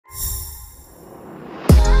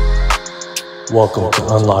Welcome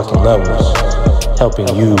to Unlocking Levels, helping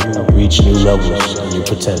you reach new levels of your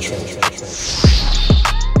potential.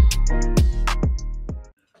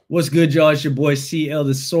 What's good, y'all? It's your boy CL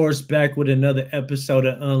the Source back with another episode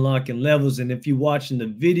of Unlocking Levels. And if you're watching the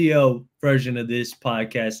video version of this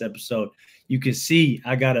podcast episode, you can see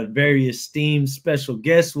I got a very esteemed special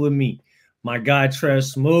guest with me, my guy Trev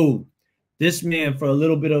Smooth. This man, for a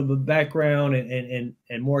little bit of a background and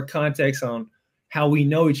more context on how we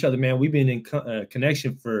know each other, man. We've been in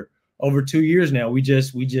connection for over 2 years now. We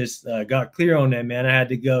just got clear on that, man. I had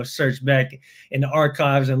to go search back in the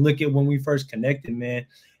archives and look at when we first connected, man.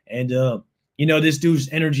 And you know, this dude's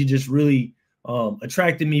energy just really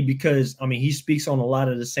attracted me because, I mean, he speaks on a lot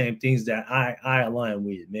of the same things that I align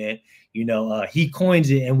with, man. You know, he coins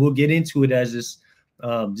it, and we'll get into it as this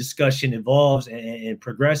discussion evolves and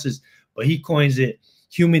progresses. But he coins it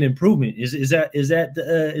human improvement.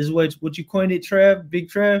 Is what you coined it, Trev? Big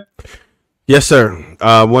Trev? Yes, sir.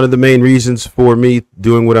 One of the main reasons for me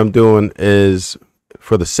doing what I'm doing is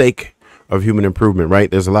for the sake of human improvement,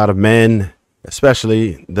 right? There's a lot of men,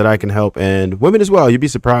 especially, that I can help, and women as well. You'd be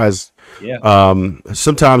surprised. Yeah.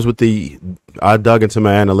 Sometimes I dug into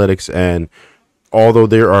my analytics, and although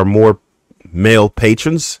there are more male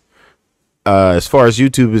patrons, as far as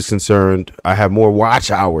YouTube is concerned, I have more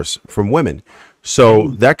watch hours from women. So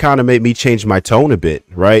that kind of made me change my tone a bit,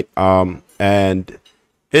 right? And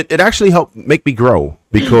it actually helped make me grow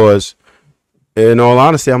because, in all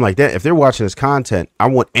honesty, I'm like, that if they're watching this content, I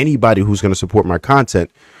want anybody who's going to support my content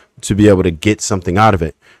to be able to get something out of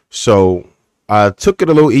it. So I took it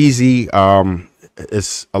a little easy.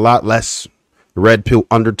 It's a lot less red pill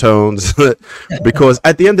undertones because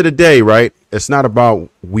at the end of the day, right, it's not about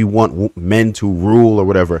we want men to rule or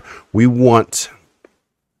whatever. We want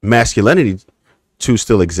masculinity to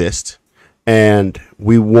still exist, and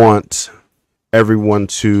we want everyone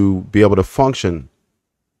to be able to function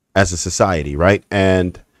as a society, right?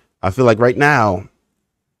 And I feel like right now,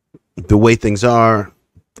 the way things are,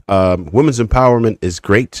 women's empowerment is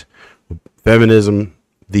great. Feminism,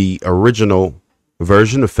 the original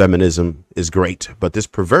version of feminism, is great, but this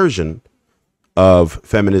perversion of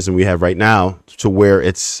feminism we have right now, to where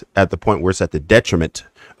it's at the point where it's at the detriment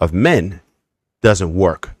of men, doesn't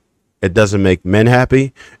work. It doesn't make men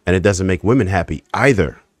happy, and it doesn't make women happy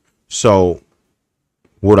either. So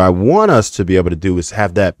what I want us to be able to do is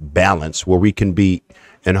have that balance where we can be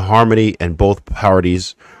in harmony and both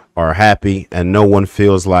parties are happy and no one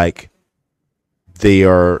feels like they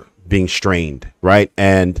are being strained, right?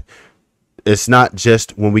 And it's not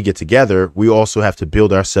just when we get together, we also have to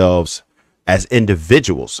build ourselves as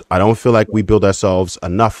individuals. I don't feel like we build ourselves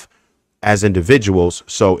enough as individuals.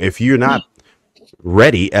 So if you're not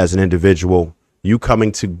ready as an individual, you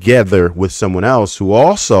coming together with someone else who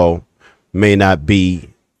also may not be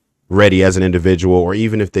ready as an individual, or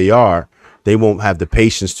even if they are, they won't have the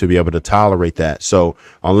patience to be able to tolerate that. So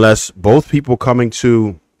unless both people coming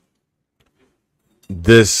to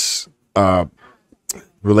this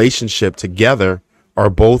relationship together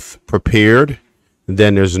are both prepared,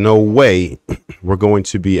 then there's no way we're going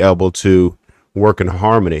to be able to work in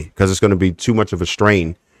harmony, because it's going to be too much of a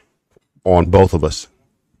strain on both of us.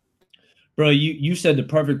 Bro, you said the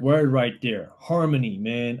perfect word right there. Harmony,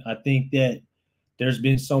 man. I think that there's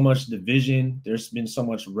been so much division. There's been so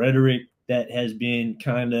much rhetoric that has been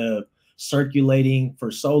kind of circulating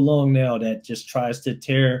for so long now that just tries to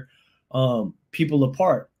tear people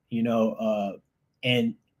apart, you know,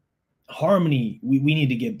 and harmony, we need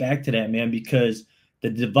to get back to that, man, because the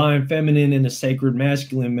divine feminine and the sacred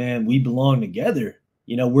masculine, man, we belong together.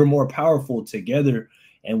 You know, we're more powerful together,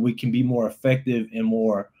 and we can be more effective and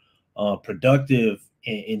more productive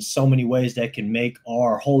in so many ways that can make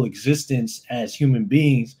our whole existence as human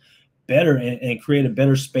beings better and create a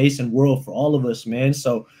better space and world for all of us, man.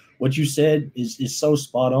 So what you said is so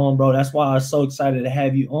spot on, bro. That's why I was so excited to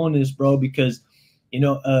have you on this, bro, because, you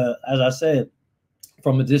know, as I said,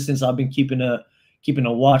 from a distance, I've been keeping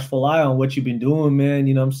a watchful eye on what you've been doing, man.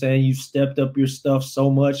 You know what I'm saying? You've stepped up your stuff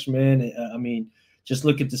so much, man. I mean, just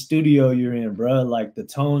look at the studio you're in, bro. Like the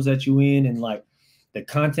tones that you in, and like the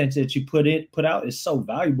content that you put out is so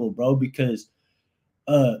valuable, bro, because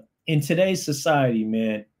in today's society,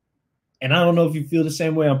 man, and I don't know if you feel the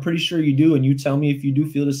same way. I'm pretty sure you do, and you tell me if you do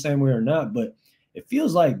feel the same way or not, but it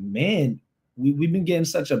feels like, man, we've been getting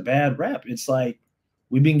such a bad rap. It's like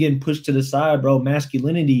we've been getting pushed to the side, bro.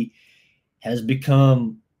 Masculinity has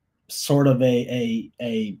become sort of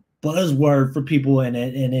a buzzword for people, and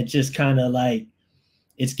it just kind of like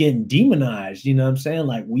it's getting demonized. You know what I'm saying?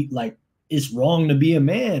 Like it's wrong to be a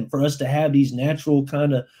man, for us to have these natural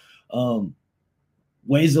kind of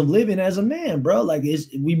ways of living as a man, bro. Like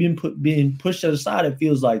we've been being pushed to the side, it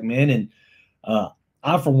feels like, man. And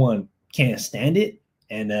I for one can't stand it.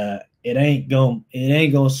 And it ain't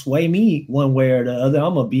gonna sway me one way or the other.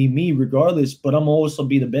 I'm gonna be me regardless, but I'm gonna also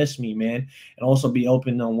be the best me, man, and also be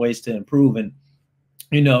open on ways to improve. And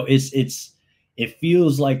you know, it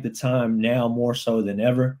feels like the time now more so than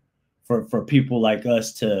ever for people like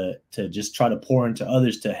us to just try to pour into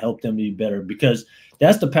others to help them be better, because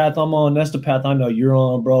that's the path I'm on. That's the path I know you're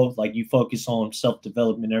on, bro. Like, you focus on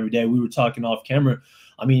self-development every day. We were talking off camera.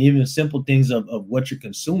 I mean, even simple things of what you're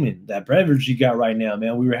consuming, that beverage you got right now,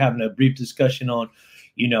 man. We were having a brief discussion on,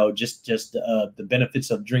 you know, just the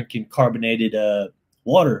benefits of drinking carbonated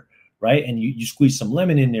water, right? And you squeeze some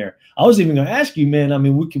lemon in there. I was even gonna ask you, man. I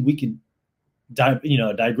mean, we could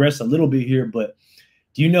digress a little bit here, but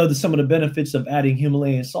do you know some of the benefits of adding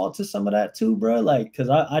Himalayan salt to some of that too, bro? Like, because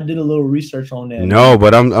I did a little research on that. No,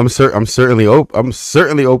 but I'm certainly open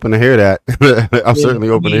to hear that. I'm certainly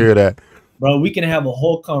open to hear that. Bro, we can have a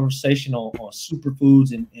whole conversation on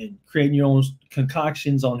superfoods and creating your own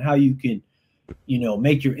concoctions on how you can, you know,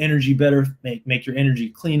 make your energy better, make your energy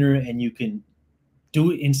cleaner, and you can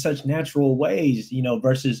do it in such natural ways, you know,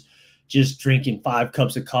 versus just drinking 5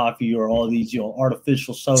 cups of coffee or all these, you know,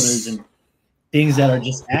 artificial sodas and things that are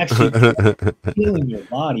just actually healing your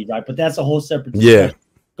body, right? But that's a whole separate discussion. Yeah,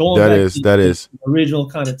 going back to the original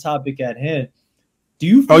kind of topic at hand. Do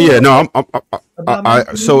you? Oh yeah, no,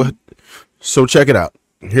 So check it out.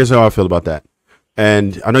 Here's how I feel about that.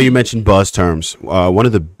 And I know you mentioned buzz terms. One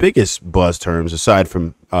of the biggest buzz terms, aside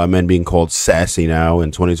from men being called sassy now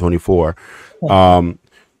in 2024,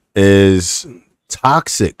 is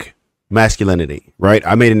toxic masculinity, right?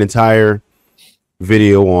 I made an entire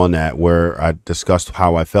video on that where I discussed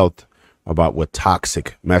how I felt about what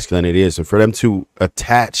toxic masculinity is. And for them to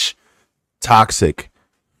attach toxic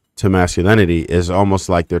to masculinity is almost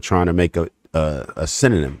like they're trying to make a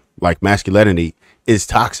synonym. Like, masculinity is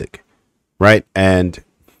toxic, right? And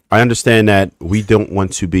I understand that we don't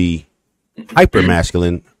want to be hyper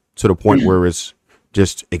masculine to the point where it's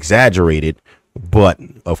just exaggerated. But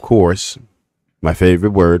of course, my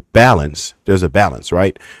favorite word, balance. There's a balance,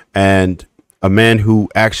 right? And a man who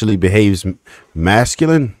actually behaves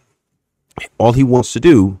masculine, all he wants to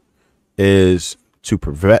do is to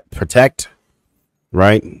protect,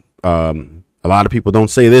 right? A lot of people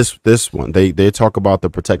don't say this one. They talk about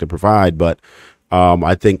the protect and provide, but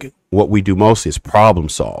I think what we do mostly is problem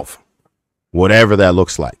solve. Whatever that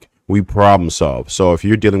looks like, we problem solve. So if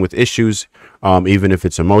you're dealing with issues, even if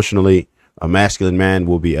it's emotionally, a masculine man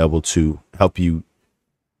will be able to help you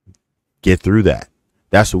get through that.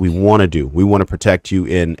 That's what we want to do. We want to protect you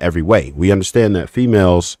in every way. We understand that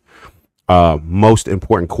females' most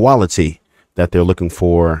important quality that they're looking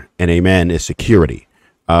for in a man is security.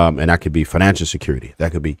 And that could be financial security.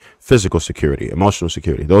 That could be physical security, emotional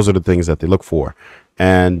security. Those are the things that they look for.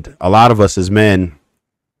 And a lot of us as men,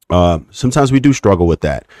 sometimes we do struggle with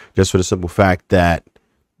that, just for the simple fact that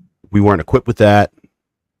we weren't equipped with that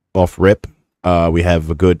off rip. We have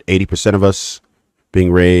a good 80% of us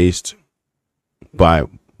being raised by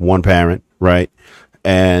one parent, right?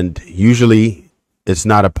 And usually it's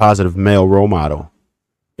not a positive male role model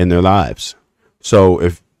in their lives. So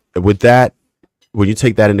if with that, when you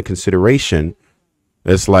take that into consideration,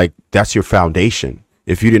 it's like that's your foundation.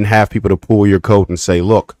 If you didn't have people to pull your coat and say,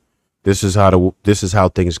 look, this is how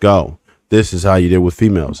things go. This is how you deal with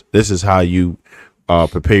females. This is how you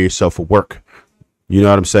prepare yourself for work. You know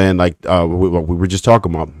what I'm saying? Like we were just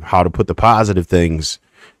talking about how to put the positive things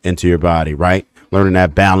into your body, right? Learning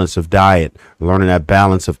that balance of diet, learning that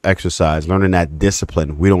balance of exercise, learning that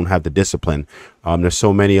discipline. We don't have the discipline. There's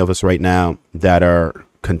so many of us right now that are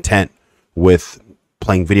content with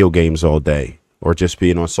playing video games all day, or just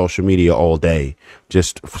being on social media all day,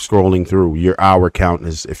 just scrolling through. If your hour count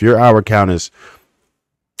is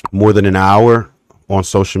more than an hour on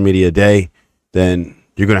social media a day, then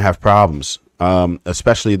you're going to have problems,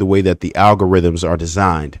 especially the way that the algorithms are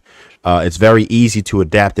designed. It's very easy to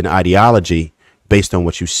adapt an ideology based on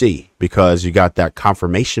what you see, because you got that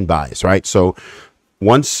confirmation bias, right? So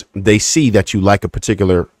once they see that you like a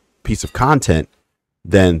particular piece of content,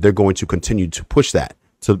 then they're going to continue to push that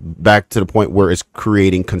back to the point where it's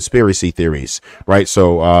creating conspiracy theories, right?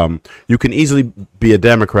 So you can easily be a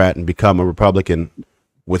Democrat and become a Republican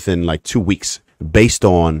within like 2 weeks based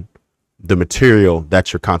on the material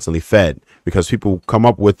that you're constantly fed, because people come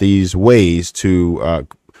up with these ways to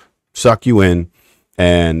suck you in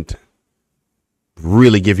and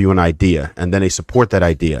really give you an idea, and then they support that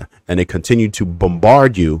idea and they continue to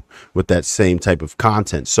bombard you with that same type of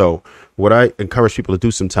content. So what I encourage people to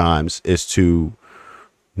do sometimes is to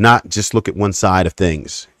not just look at one side of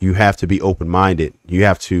things. You have to be open-minded. You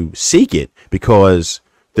have to seek it, because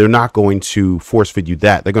they're not going to force feed you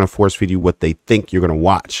that. They're going to force feed you what they think you're going to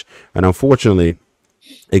watch. And unfortunately,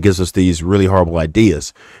 it gives us these really horrible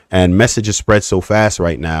ideas, and messages spread so fast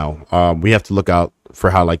right now. We have to look out for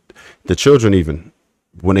how, like, the children, even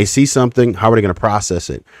when they see something, how are they going to process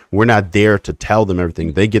it? We're not there to tell them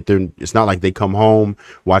everything. They get there. It's not like they come home,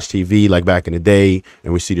 watch TV like back in the day,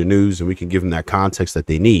 and we see the news and we can give them that context that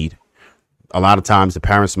they need. A lot of times the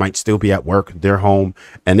parents might still be at work, they're home,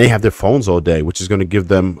 and they have their phones all day, which is going to give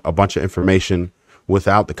them a bunch of information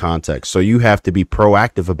without the context. So you have to be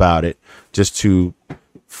proactive about it, just to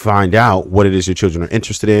find out what it is your children are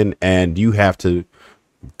interested in, and you have to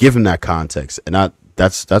give them that context. And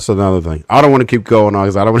that's another thing. I don't want to keep going on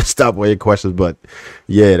because I don't want to stop all your questions, but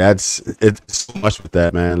yeah, it's so much with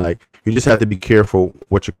that, man. Like, you just have to be careful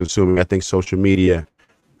what you're consuming. I think social media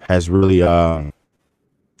has really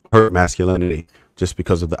hurt masculinity just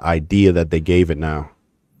because of the idea that they gave it now.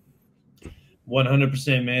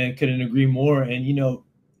 100%, man. Couldn't agree more. And, you know,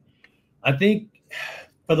 I think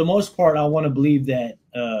for the most part, I want to believe that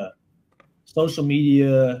social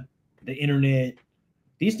media, the internet,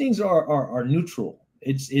 these things are neutral.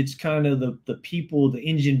 It's kind of the people, the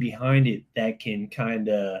engine behind it that can kind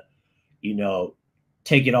of, you know,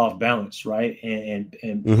 take it off balance, right? And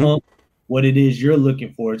pump what it is you're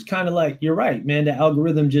looking for. It's kind of like, you're right, man. The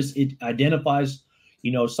algorithm it identifies,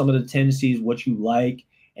 you know, some of the tendencies, what you like,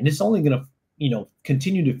 and it's only gonna, you know,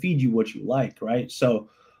 continue to feed you what you like, right? So,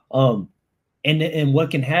 and what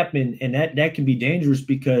can happen, and that can be dangerous,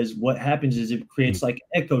 because what happens is it creates like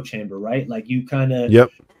an echo chamber, right? Like, you kind of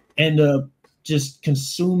end up just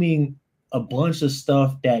consuming a bunch of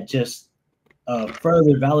stuff that just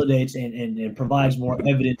further validates and provides more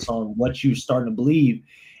evidence on what you're starting to believe.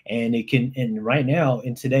 And it can, and right now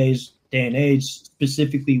in today's day and age,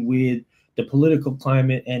 specifically with the political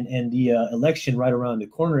climate and the election right around the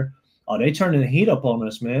corner, oh, they turning the heat up on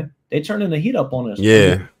us, man. They turning the heat up on us.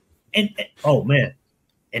 Yeah. And oh man,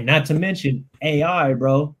 and not to mention AI,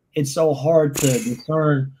 bro. It's so hard to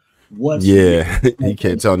discern what's you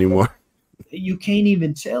can't tell anymore. You can't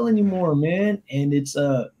even tell anymore, man. And it's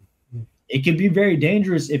it can be very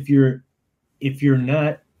dangerous if your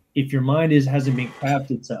mind hasn't been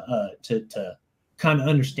crafted to kind of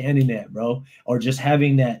understanding that, bro, or just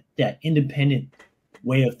having that independent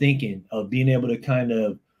way of thinking, of being able to kind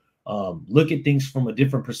of look at things from a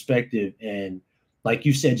different perspective, and like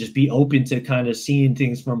you said, just be open to kind of seeing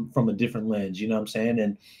things from a different lens. You know what I'm saying?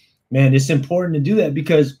 And man, it's important to do that,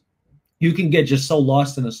 because you can get just so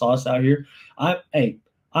lost in the sauce out here.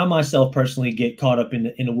 I myself personally get caught up in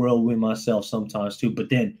the world with myself sometimes too.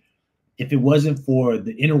 But then, if it wasn't for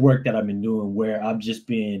the inner work that I've been doing, where I've just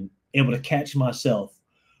been able to catch myself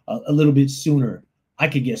a little bit sooner, I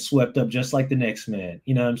could get swept up just like the next man.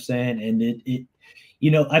 You know what I'm saying? And it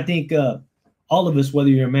you know, I think all of us, whether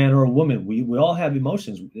you're a man or a woman, we all have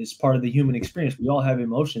emotions. It's part of the human experience. We all have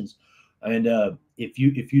emotions. And if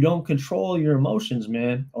you don't control your emotions,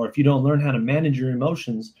 man, or if you don't learn how to manage your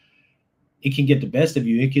emotions, it can get the best of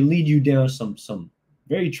you. It can lead you down some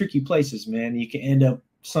very tricky places, man. You can end up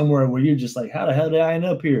somewhere where you're just like, how the hell did I end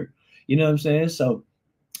up here? You know what I'm saying? So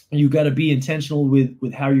you got to be intentional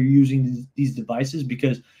with how you're using these devices,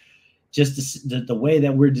 because just the way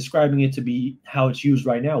that we're describing it to be how it's used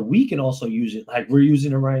right now, we can also use it like we're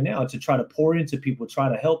using it right now to try to pour into people, try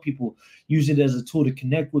to help people, use it as a tool to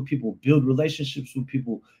connect with people, build relationships with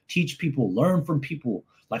people, teach people, learn from people.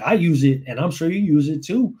 Like, I use it, and I'm sure you use it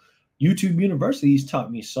too. YouTube University's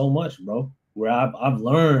taught me so much, bro, where I've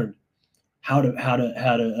learned how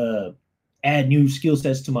to add new skill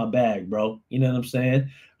sets to my bag, bro. You know what I'm saying?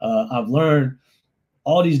 I've learned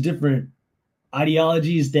all these different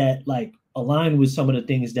ideologies that like align with some of the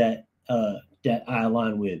things that I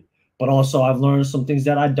align with, but also I've learned some things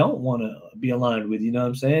that I don't want to be aligned with. You know what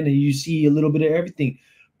I'm saying? And you see a little bit of everything,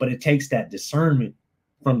 but it takes that discernment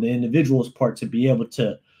from the individual's part to be able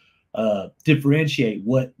to differentiate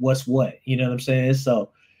what's what. You know what I'm saying? So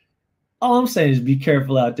all I'm saying is be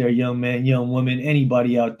careful out there, young man, young woman,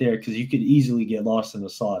 anybody out there, because you could easily get lost in the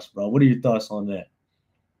sauce, bro. What are your thoughts on that?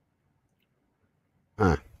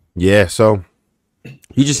 Yeah, so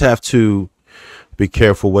you just have to be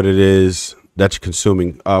careful what it is that you're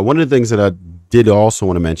consuming. One of the things that I did also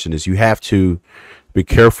want to mention is you have to be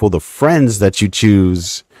careful the friends that you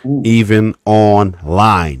choose, even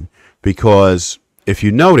online, because if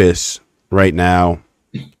you notice right now,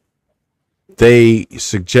 they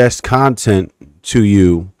suggest content to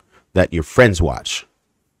you that your friends watch.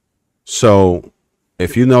 So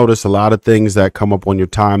if you notice a lot of things that come up on your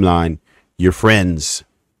timeline, your friends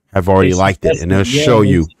have already liked it, and they'll show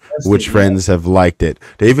you which friends have liked it.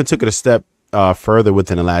 They even took it a step further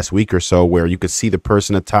within the last week or so, where you could see the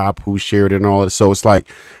person at top who shared it and all that. So it's like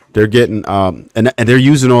they're getting and they're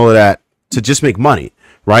using all of that to just make money,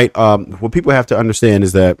 right? What people have to understand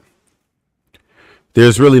is that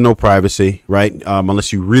there's really no privacy, right?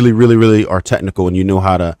 Unless you really, really, really are technical and you know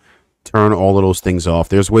how to turn all of those things off.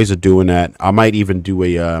 There's ways of doing that. I might even do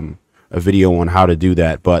a video on how to do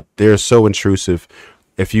that, but they're so intrusive.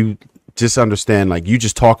 If you just understand, like, you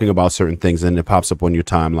just talking about certain things and it pops up on your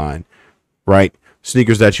timeline, right?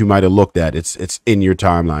 Sneakers that you might have looked at, it's in your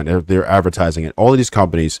timeline. They're advertising it. All of these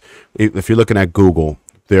companies, if you're looking at Google,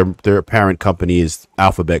 their parent company is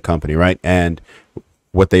Alphabet company, right? And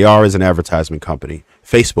what they are is an advertisement company.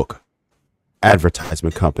 Facebook,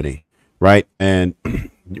 advertisement company, right? And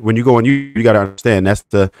when you go on, you got to understand that's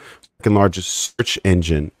the second largest search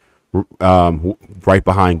engine, right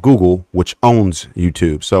behind Google, which owns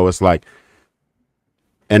YouTube. So it's like,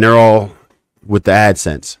 and they're all with the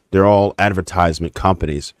AdSense. They're all advertisement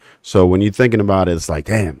companies. So when you're thinking about it, it's like,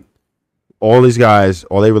 damn, all these guys,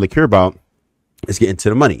 all they really care about is getting to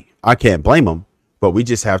the money. I can't blame them, but we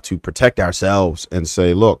just have to protect ourselves and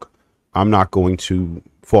say, look, I'm not going to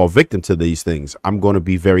fall victim to these things. I'm going to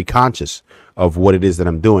be very conscious of what it is that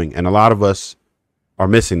I'm doing. And a lot of us are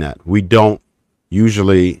missing that. We don't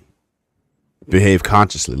usually behave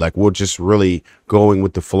consciously. Like, we're just really going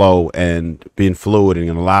with the flow and being fluid and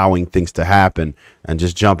allowing things to happen and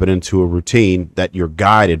just jumping into a routine that you're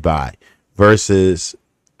guided by, versus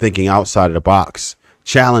thinking outside of the box,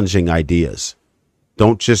 challenging ideas.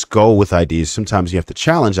 Don't just go with ideas. Sometimes you have to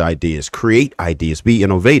challenge ideas, create ideas, be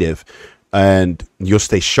innovative, and you'll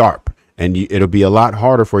stay sharp. And it'll be a lot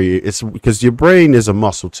harder for you. It's because your brain is a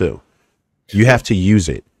muscle too. You have to use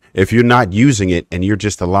it. If you're not using it and you're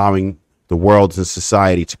just allowing the world and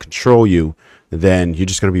society to control you, then you're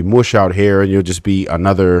just going to be mush out here, and you'll just be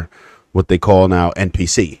another, what they call now,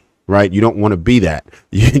 NPC, right? You don't want to be that.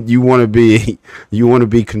 You want to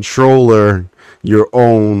be controller, your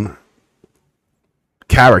own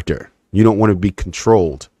character. You don't want to be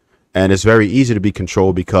controlled. And it's very easy to be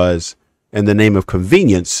controlled, because in the name of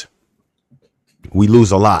convenience, we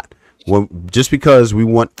lose a lot. Well, just because we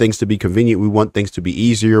want things to be convenient, we want things to be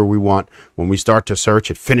easier. We want, when we start to search,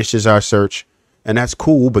 it finishes our search, and that's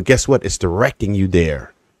cool. But guess what? It's directing you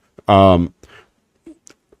there. Almost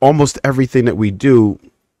everything that we do,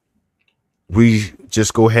 we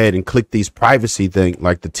just go ahead and click these privacy thing,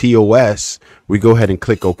 like the TOS. We go ahead and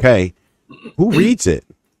click OK. Who reads it?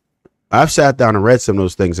 I've sat down and read some of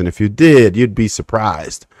those things, and if you did, you'd be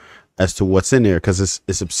surprised as to what's in there, because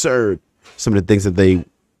it's absurd. Some of the things that they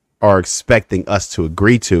are expecting us to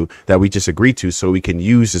agree to, that we just agree to, so we can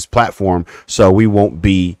use this platform, so we won't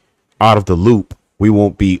be out of the loop, we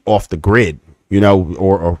won't be off the grid, you know,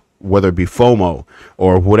 or whether it be FOMO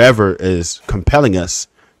or whatever is compelling us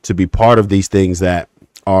to be part of these things that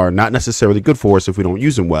are not necessarily good for us if we don't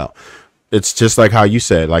use them well. It's just like how you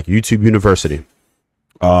said, like YouTube University.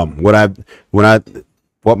 When I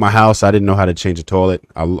bought my house, I didn't know how to change a toilet.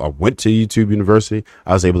 I went to YouTube University.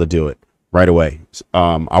 I was able to do it right away.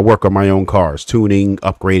 I work on my own cars, tuning,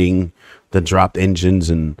 upgrading, then dropped engines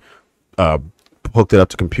and hooked it up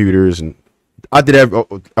to computers, and I did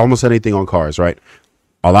almost anything on cars, right?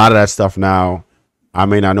 A lot of that stuff now I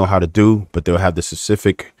may not know how to do, but they'll have the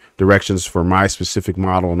specific directions for my specific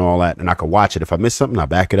model and all that, and I can watch it. If I miss something, I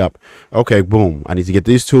back it up. Okay, boom, I need to get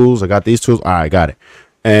these tools. I got these tools. All right, got it.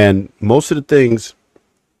 And most of the things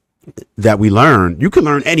that we learn, you can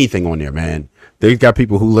learn anything on there, man. They've got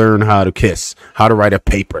people who learn how to kiss, how to write a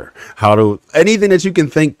paper, how to, anything that you can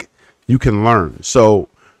think, you can learn. So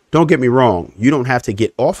don't get me wrong. You don't have to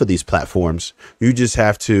get off of these platforms. You just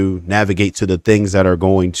have to navigate to the things that are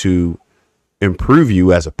going to improve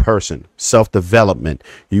you as a person. Self-development.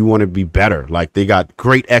 You want to be better. Like, they got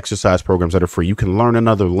great exercise programs that are free. You can learn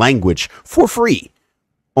another language for free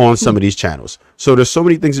on some of these channels. So there's so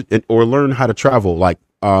many things, or learn how to travel. Like,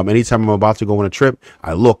 anytime I'm about to go on a trip,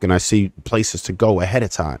 I look and I see places to go ahead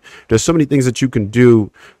of time. There's so many things that you can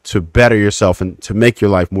do to better yourself and to make your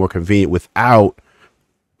life more convenient without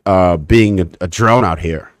being a drone out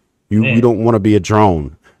here. You don't want to be a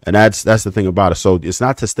drone. And that's the thing about it. So it's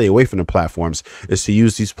not to stay away from the platforms. It's to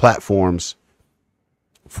use these platforms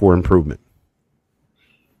for improvement.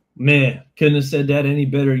 Man, couldn't have said that any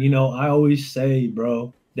better. You know, I always say,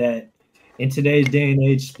 bro, that in today's day and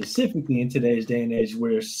age, specifically in today's day and age,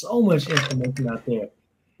 where there's so much information out there,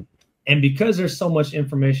 and because there's so much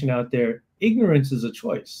information out there, ignorance is a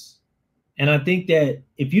choice. And I think that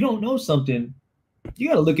if you don't know something, you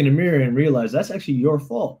got to look in the mirror and realize that's actually your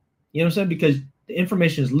fault. You know what I'm saying? Because The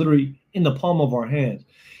information is literally in the palm of our hands.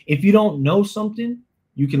 If you don't know something,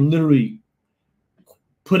 you can literally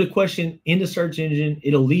put a question in the search engine.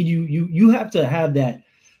 It'll lead you. You have to have that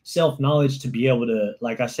self-knowledge to be able to,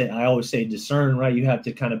 like I said, I always say discern, right? You have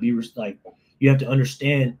to kind of be like, you have to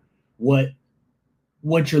understand what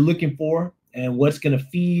you're looking for and what's going to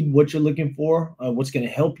feed what you're looking for, what's going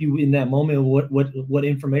to help you in that moment, what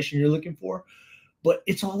information you're looking for. But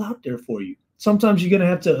it's all out there for you. Sometimes you're going to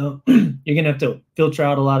have to you're going to have to filter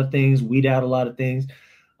out a lot of things, weed out a lot of things.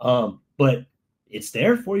 But it's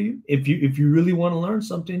there for you. If you really want to learn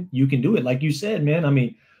something, you can do it. Like you said, man, I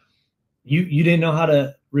mean, you didn't know how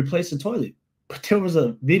to replace the toilet, but there was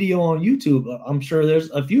a video on YouTube. I'm sure there's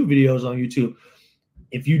a few videos on YouTube.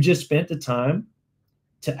 If you just spent the time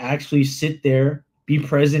to actually sit there, be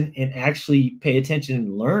present, and actually pay attention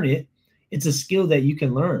and learn it, it's a skill that you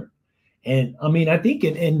can learn. And I mean, I think,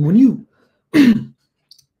 and when you,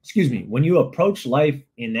 excuse me, when you approach life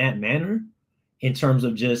in that manner, in terms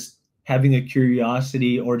of just having a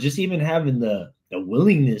curiosity or just even having the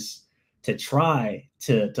willingness to try,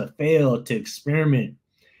 to fail, to experiment,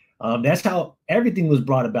 that's how everything was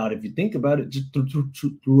brought about. If you think about it, just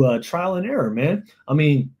through trial and error, man. I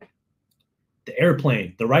mean, the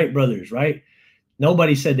airplane, the Wright brothers, right?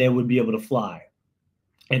 Nobody said they would be able to fly,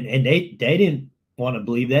 and they didn't want to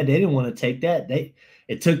believe that. They didn't want to take that.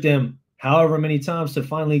 It took them however many times to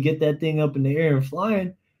finally get that thing up in the air and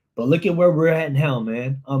flying. But look at where we're at now,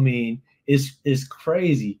 man. I mean, it's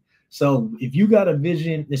crazy. So if you got a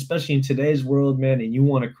vision, especially in today's world, man, and you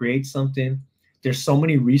want to create something, there's so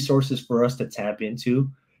many resources for us to tap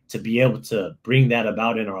into to be able to bring that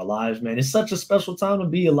about in our lives, man. It's such a special time to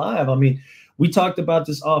be alive. I mean, we talked about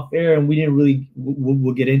this off air and we didn't really,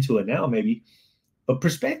 we'll get into it now maybe, but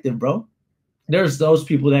perspective, bro. There's those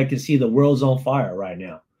people that can see the world's on fire right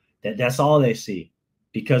now. That's all they see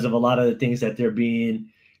because of a lot of the things that they're being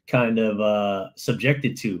kind of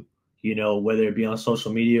subjected to, you know, whether it be on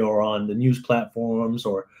social media or on the news platforms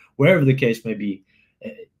or wherever the case may be.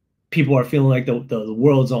 People are feeling like the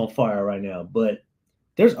world's on fire right now, but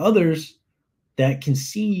there's others that can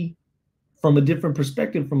see from a different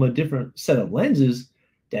perspective, from a different set of lenses,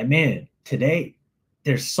 that, man, today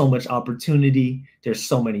there's so much opportunity. There's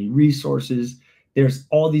so many resources. There's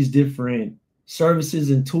all these different services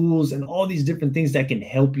and tools and all these different things that can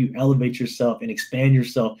help you elevate yourself and expand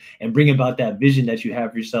yourself and bring about that vision that you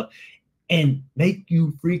have for yourself and make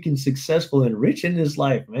you freaking successful and rich in this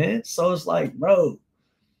life, man. So it's like, bro,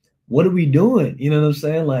 what are we doing? You know what I'm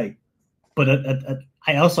saying? Like, but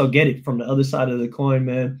I also get it from the other side of the coin,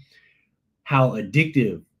 man, how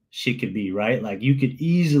addictive shit could be, right? Like you could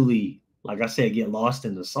easily, like I said, get lost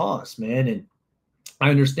in the sauce, man. And I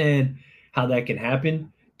understand how that can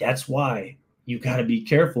happen. That's why you got to be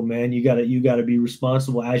careful, man. You got to be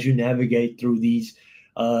responsible as you navigate through these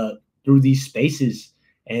spaces,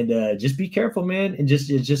 and just be careful, man. And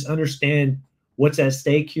just understand what's at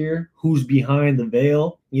stake here, who's behind the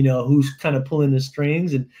veil, you know, who's kind of pulling the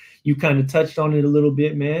strings. And you kind of touched on it a little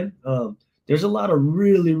bit, man. There's a lot of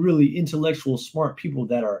really, really intellectual, smart people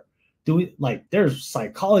that are doing, like, there's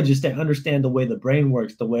psychologists that understand the way the brain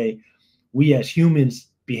works, the way we as humans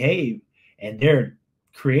behave, and they're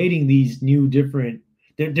creating these new different,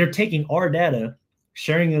 they're taking our data,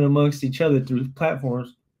 sharing it amongst each other through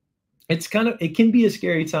platforms. It can be a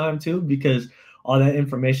scary time too, because all that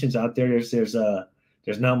information's out there. There's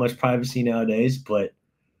not much privacy nowadays. But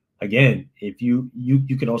again, if you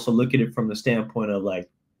can also look at it from the standpoint of, like,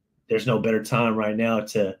 there's no better time right now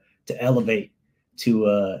to elevate,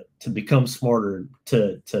 to become smarter,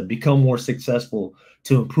 to become more successful,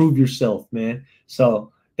 to improve yourself, man.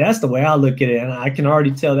 So that's the way I look at it. And I can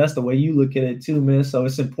already tell that's the way you look at it too, man. So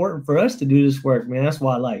it's important for us to do this work, man. That's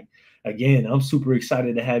why, like, again, I'm super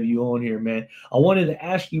excited to have you on here, man. I wanted to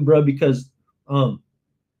ask you, bro, because one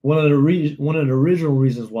of the original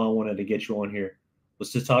reasons why I wanted to get you on here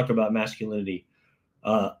was to talk about masculinity.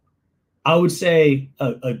 I would say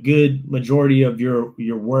a good majority of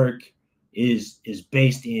your work is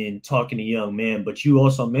based in talking to young men, but you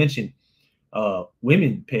also mentioned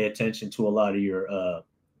women pay attention to a lot of your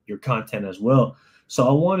content as well. So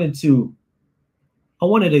I wanted to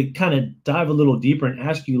kind of dive a little deeper and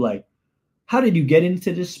ask you, like, how did you get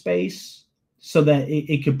into this space so that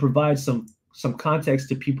it could provide some context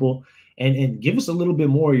to people, and give us a little bit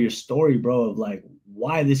more of your story, bro, of, like,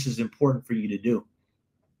 why this is important for you to do.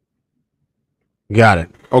 Got it.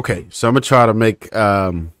 Okay, so I'm gonna try to make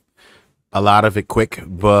a lot of it quick,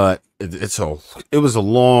 but it was a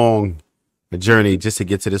long journey just to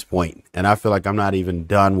get to this point, and I feel like I'm not even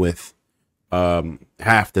done with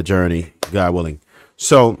half the journey, God willing.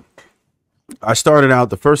 So I started out,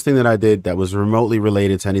 the first thing that I did that was remotely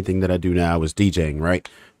related to anything that I do now was DJing, right?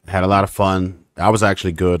 I had a lot of fun. I was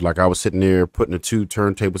actually good. Like I was sitting there putting the two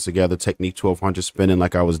turntables together, Technique 1200 spinning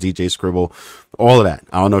like I was DJ Scribble, all of that.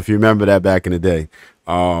 I don't know if you remember that back in the day.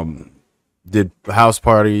 Did house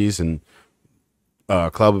parties and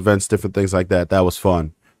club events, different things like that. That was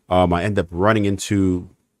fun. I ended up running into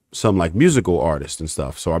some like musical artists and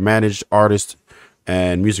stuff. So I managed artists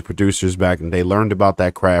and music producers back in the day, learned about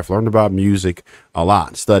that craft, learned about music a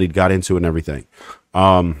lot, studied, got into it and everything.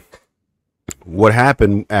 What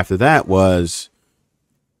happened after that was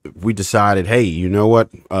we decided, hey, you know what?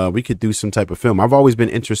 We could do some type of film. I've always been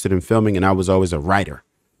interested in filming and I was always a writer.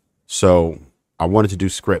 So I wanted to do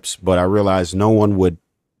scripts, but I realized no one would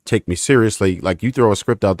take me seriously. Like you throw a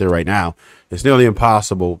script out there right now, it's nearly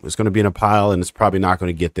impossible. It's going to be in a pile and it's probably not going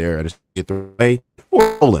to get there and it's get the way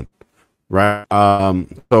or rolling. Right.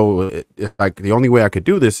 So it's like the only way I could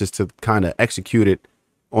do this is to kind of execute it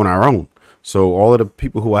on our own. So all of the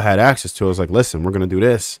people who I had access to, I was like, listen, we're going to do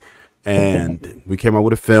this. And we came out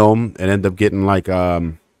with a film and ended up getting like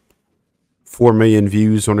 4 million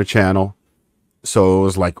views on the channel. So it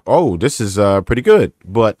was like, oh, this is pretty good.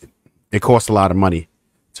 But it cost a lot of money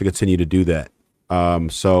to continue to do that.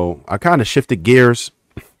 So I kind of shifted gears.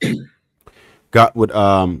 Got with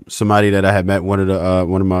somebody that I had met, one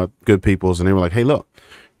of my good peoples, and they were like, hey, look,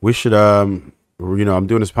 we should I'm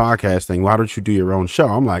doing this podcast thing. Why don't you do your own show?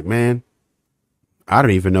 I'm like, man, I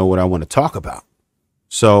don't even know what I want to talk about.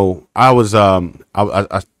 So I was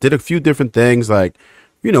I did a few different things, like,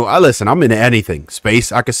 I'm into anything.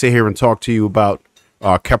 Space, I could sit here and talk to you about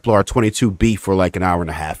Kepler 22b for like an hour and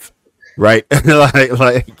a half. Right.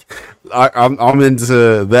 I'm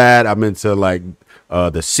into that. I'm into like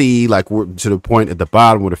the sea, like we're to the point at the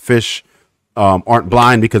bottom where the fish aren't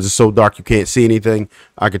blind because it's so dark you can't see anything.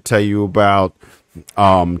 I could tell you about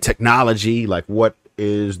technology, like what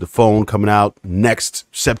is the phone coming out next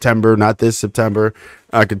September, not this September.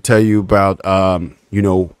 I could tell you about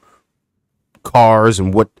cars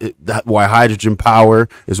and why hydrogen power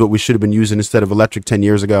is what we should have been using instead of electric 10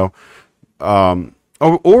 years ago.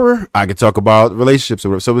 Or I could talk about relationships.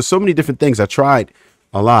 So there's so many different things. I tried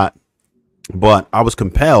a lot, but I was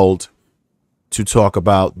compelled to talk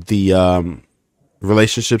about the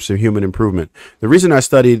relationships and human improvement. The reason I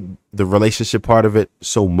studied the relationship part of it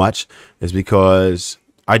so much is because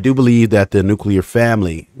I do believe that the nuclear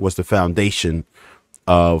family was the foundation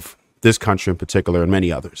of this country in particular and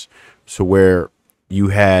many others. So where you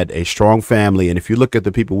had a strong family, and if you look at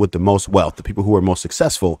the people with the most wealth, the people who are most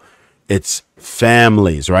successful, it's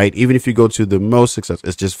families, right? Even if you go to the most successful,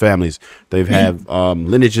 it's just families. They have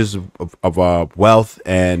lineages of wealth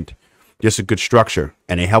and just a good structure,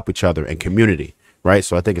 and they help each other and community, right?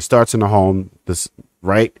 So I think it starts in the home,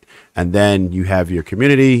 right? And then you have your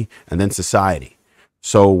community and then society.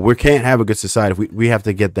 So we can't have a good society. We have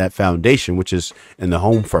to get that foundation, which is in the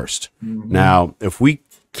home first. Mm-hmm. Now, if we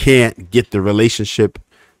can't get the relationship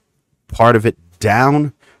part of it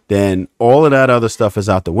down, then all of that other stuff is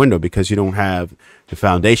out the window because you don't have the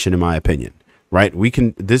foundation, in my opinion, right?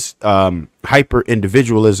 This hyper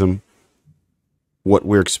individualism, what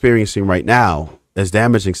we're experiencing right now, is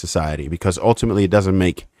damaging society because ultimately it doesn't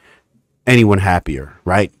make anyone happier,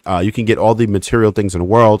 right? You can get all the material things in the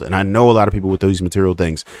world, and I know a lot of people with those material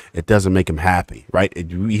things, it doesn't make them happy, right?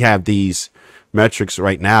 We have these metrics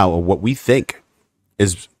right now of what we think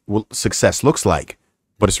is what success looks like,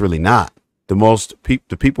 but it's really not.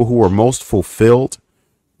 The people who are most fulfilled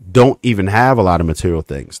don't even have a lot of material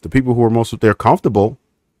things. The people who are they're comfortable,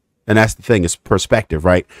 and that's the thing, is perspective,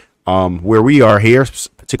 right? Where we are here,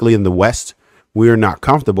 particularly in the West, we're not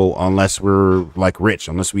comfortable unless we're like rich,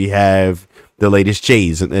 unless we have the latest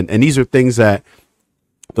J's. And these are things that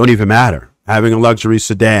don't even matter. Having a luxury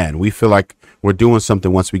sedan, we feel like we're doing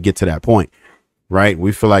something once we get to that point, right?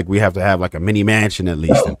 We feel like we have to have like a mini mansion at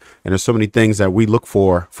least. And there's so many things that we look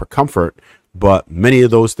for comfort, but many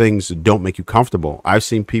of those things don't make you comfortable. I've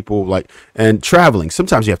seen people and traveling,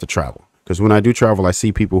 sometimes you have to travel, because when I do travel, I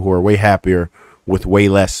see people who are way happier with way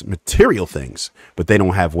less material things, but they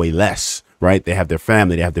don't have way less, right? They have their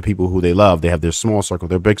family, they have the people who they love, they have their small circle,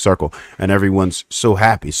 their big circle, and everyone's so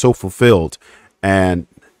happy, so fulfilled. And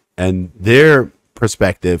their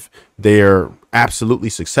perspective, they're absolutely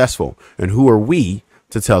successful. And who are we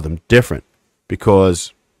to tell them different?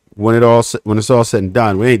 Because when it's all said and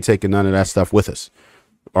done, we ain't taking none of that stuff with us.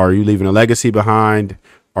 Are you leaving a legacy behind?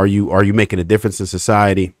 Are you making a difference in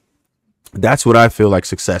society? That's what I feel like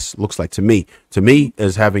success looks like to me. To me,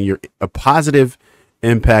 is having a positive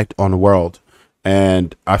impact on the world.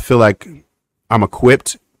 And I feel like I'm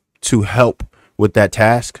equipped to help with that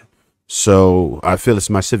task. So I feel it's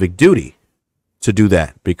my civic duty to do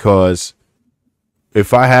that, because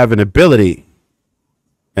if I have an ability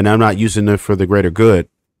and I'm not using it for the greater good,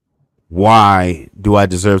 why do I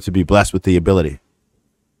deserve to be blessed with the ability?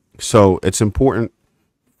 So it's important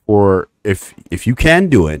for, if you can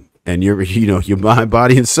do it and you're, your mind,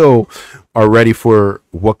 body, and soul are ready for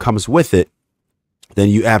what comes with it, then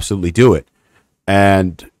you absolutely do it.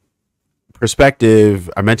 And perspective,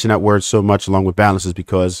 I mention that word so much along with balance, is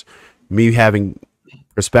because me having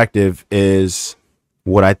perspective is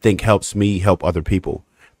what I think helps me help other people,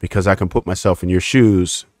 because I can put myself in your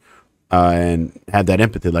shoes and have that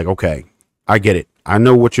empathy. Like, okay, I get it. I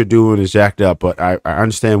know what you're doing is jacked up, but I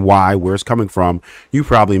understand why, where it's coming from. You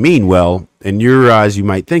probably mean well. In your eyes, you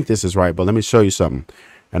might think this is right, but let me show you something,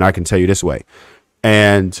 and I can tell you this way.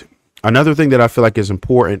 And another thing that I feel like is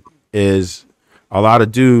important is a lot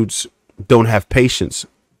of dudes don't have patience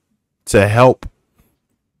to help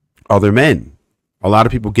other men. A lot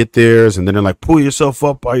of people get theirs and then they're like, pull yourself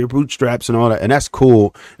up by your bootstraps and all that. And that's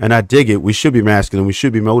cool. And I dig it. We should be masculine. We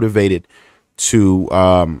should be motivated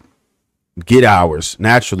to get ours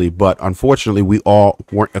naturally. But unfortunately, we all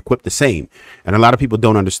weren't equipped the same. And a lot of people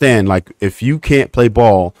don't understand, like, if you can't play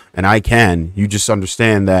ball and I can, you just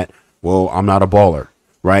understand that, well, I'm not a baller,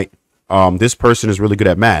 right? This person is really good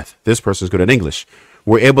at math. This person is good at English.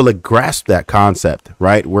 We're able to grasp that concept,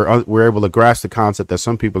 right? We're able to grasp the concept that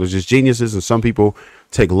some people are just geniuses and some people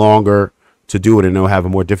take longer to do it and they'll have a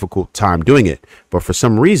more difficult time doing it. But for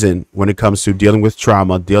some reason, when it comes to dealing with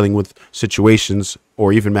trauma, dealing with situations,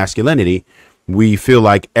 or even masculinity, we feel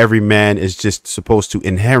like every man is just supposed to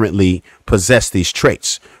inherently possess these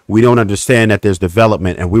traits. We don't understand that there's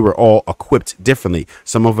development, and we were all equipped differently.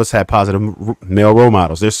 Some of us had positive male role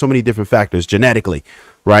models. There's so many different factors genetically,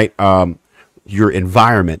 right? Your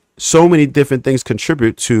environment, so many different things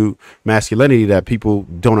contribute to masculinity that people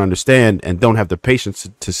don't understand and don't have the patience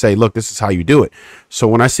to say, look, this is how you do it. So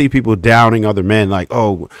when I see people downing other men, like,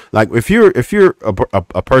 oh, like if you're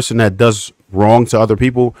a person that does wrong to other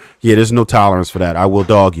people, yeah, there's no tolerance for that. I will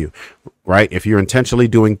dog you, right? If you're intentionally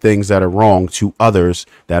doing things that are wrong to others,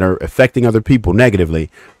 that are affecting other people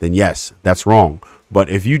negatively, then yes, that's wrong. But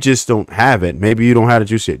if you just don't have it, maybe you don't know how to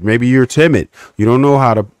juice it, maybe you're timid, you don't know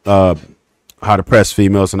how to press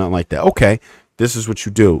females and nothing like that. Okay, this is what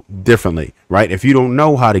you do differently, right? If you don't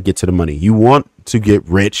know how to get to the money, you want to get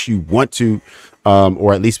rich, you want to,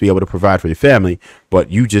 or at least be able to provide for your family,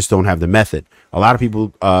 but you just don't have the method. A lot of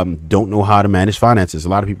people don't know how to manage finances. A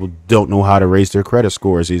lot of people don't know how to raise their credit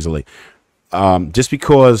scores easily, just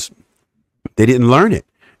because they didn't learn it.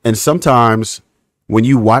 And sometimes when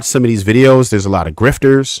you watch some of these videos, there's a lot of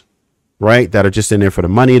grifters, right, that are just in there for the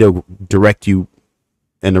money to direct you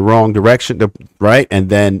in the wrong direction, right? And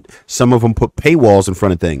then some of them put paywalls in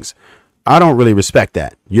front of things. I don't really respect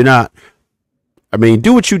that. You're not, I mean,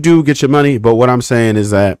 do what you do, get your money. But what I'm saying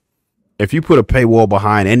is that if you put a paywall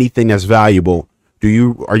behind anything that's valuable,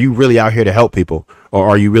 are you really out here to help people, or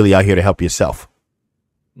are you really out here to help yourself?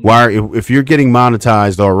 Why, if you're getting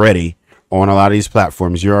monetized already on a lot of these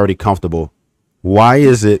platforms, you're already comfortable. Why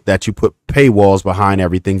is it that you put paywalls behind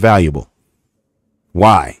everything valuable?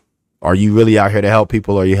 Why? Are you really out here to help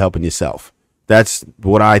people, or are you helping yourself? That's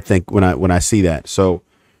what I think when I see that. So,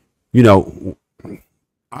 I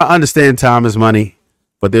understand time is money,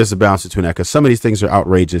 but there's a balance between that, because some of these things are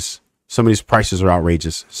outrageous. Some of these prices are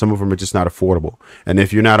outrageous. Some of them are just not affordable. And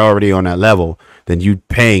if you're not already on that level, then you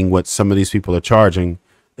paying what some of these people are charging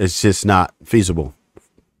is just not feasible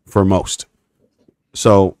for most.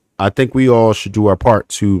 So I think we all should do our part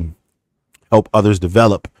to help others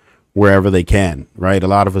develop wherever they can, right? A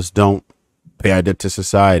lot of us don't pay our debt to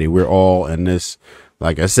society. We're all in this,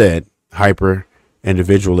 like I said, hyper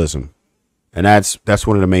individualism. And that's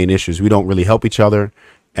one of the main issues. We don't really help each other,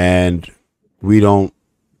 and we don't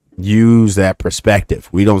use that perspective.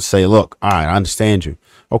 We don't say, look, all right, I understand you.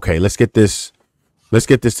 Okay, let's get this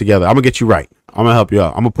together. I'm gonna get you right. I'm gonna help you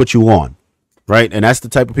out. I'm gonna put you on, right? And that's the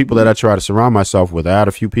type of people that I try to surround myself with. I had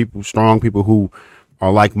a few people, strong people who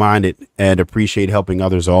are like-minded and appreciate helping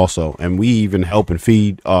others also. And we even help and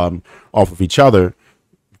feed off of each other,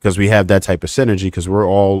 because we have that type of synergy, because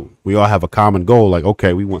we all have a common goal. Like,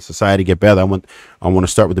 okay, we want society to get better. I want to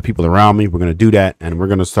start with the people around me. We're going to do that, and we're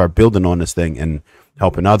going to start building on this thing and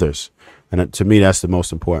helping others. And to me, that's the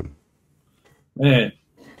most important. Man,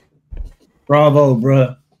 bravo,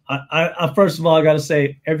 bro. I first of all, I got to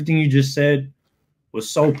say, everything you just said was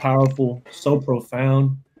so powerful, so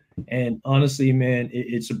profound. And honestly, man,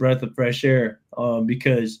 it's a breath of fresh air,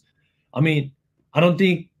 because, I mean, I don't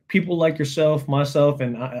think people like yourself, myself,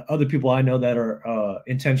 and other people I know that are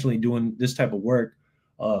intentionally doing this type of work,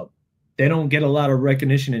 they don't get a lot of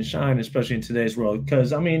recognition and shine, especially in today's world.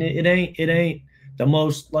 Because, I mean, it ain't the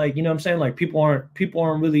most, like, you know what I'm saying? Like people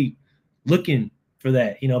aren't really looking for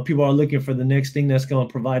that. You know, people are looking for the next thing that's going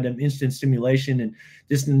to provide them instant stimulation and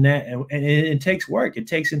this and that. And it takes work. It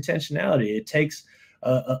takes intentionality. It takes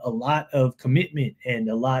a lot of commitment and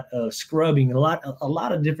a lot of scrubbing, a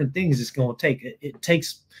lot of different things it's going to take. It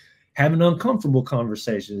takes having uncomfortable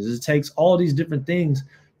conversations. It takes all these different things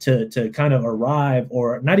to kind of arrive,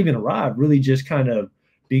 or not even arrive, really just kind of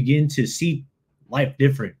begin to see life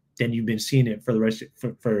different than you've been seeing it for the rest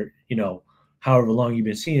of, for you know, however long you've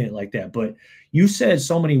been seeing it like that. But you said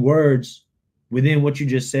so many words within what you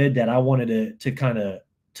just said that I wanted to kind of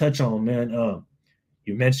touch on, man.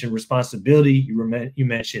 You mentioned responsibility. You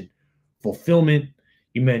mentioned fulfillment.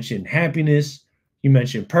 You mentioned happiness. You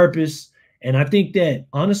mentioned purpose. And I think that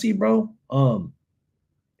honestly, bro,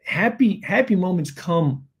 happy moments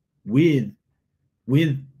come with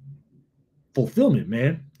fulfillment,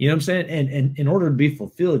 man. You know what I'm saying? And in order to be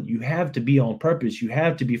fulfilled, you have to be on purpose. You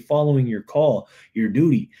have to be following your call, your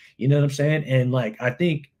duty. You know what I'm saying? And like, I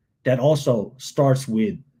think that also starts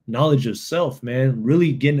with knowledge of self, man.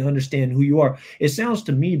 Really getting to understand who you are. It sounds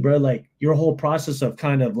to me, bro, like your whole process of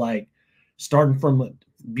kind of like starting from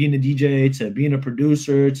being a DJ to being a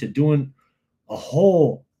producer to doing a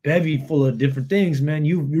whole bevy full of different things, man.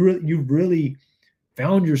 You've really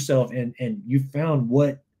found yourself, and you found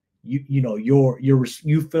what you know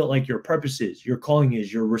you felt like your purpose is, your calling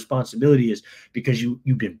is, your responsibility is, because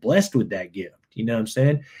you've been blessed with that gift. You know what I'm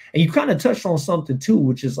saying? And you kind of touched on something too,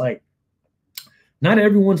 which is like, not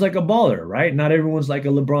everyone's like a baller, right? Not everyone's like a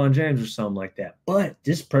LeBron James or something like that. But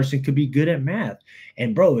this person could be good at math.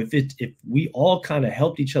 And bro, if we all kind of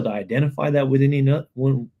helped each other identify that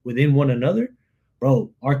within one another,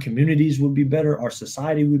 bro, our communities would be better, our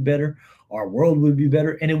society would be better, our world would be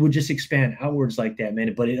better, and it would just expand outwards like that,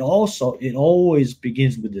 man. But it always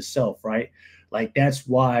begins with the self, right? Like that's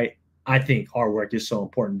why I think our work is so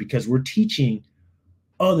important, because we're teaching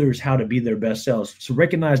others how to be their best selves, to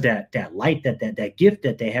recognize that light, that gift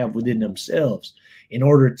that they have within themselves, in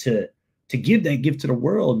order to give that gift to the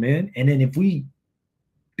world, man. And then if we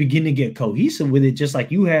begin to get cohesive with it, just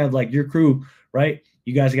like you have, like your crew, right?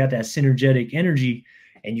 You guys got that synergetic energy,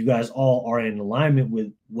 and you guys all are in alignment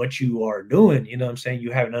with what you are doing. You know what I'm saying?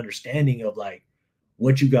 You have an understanding of like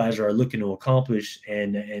what you guys are looking to accomplish,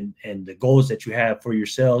 and the goals that you have for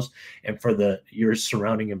yourselves and for your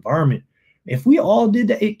surrounding environment. If we all did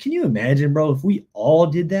that, can you imagine, bro, if we all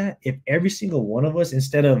did that, if every single one of us,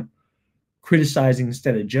 instead of criticizing,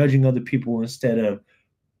 instead of judging other people, instead of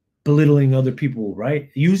belittling other people, right,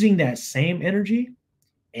 using that same energy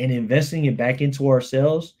and investing it back into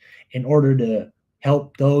ourselves in order to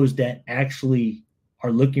help those that actually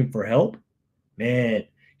are looking for help, man,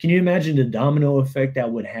 can you imagine the domino effect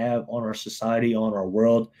that would have on our society, on our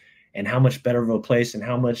world, and how much better of a place and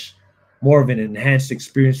how much more of an enhanced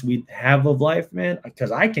experience we have of life, man?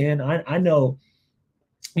 Because I know,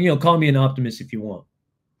 you know, call me an optimist if you want,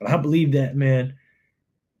 but I believe that, man,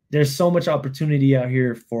 there's so much opportunity out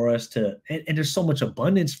here for us to, and there's so much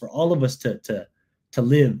abundance for all of us to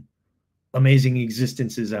live amazing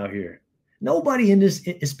existences out here. Nobody in this,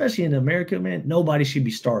 especially in America, man, nobody should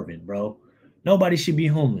be starving, bro. Nobody should be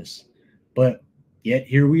homeless. But yet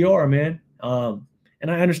here we are, man. And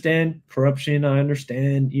I understand corruption. I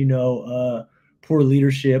understand, you know, poor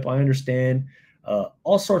leadership. I understand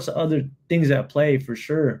all sorts of other things at play for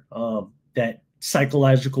sure. That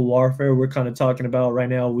psychological warfare we're kind of talking about right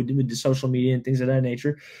now with the social media and things of that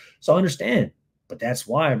nature. So I understand. But that's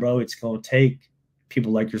why, bro, it's going to take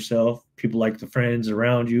people like yourself, people like the friends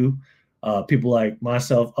around you, people like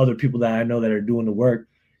myself, other people that I know that are doing the work,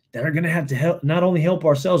 that are going to have to help, not only help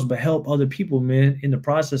ourselves, but help other people, man, in the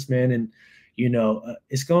process, man. And, you know,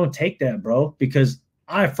 it's going to take that, bro, because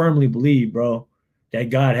I firmly believe, bro, that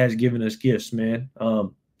God has given us gifts, man.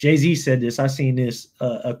 Jay-Z said this. I seen this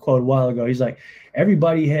a quote a while ago. He's like,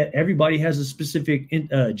 everybody has a specific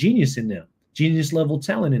genius in them, genius level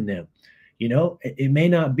talent in them. You know, you may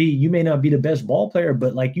not be the best ball player,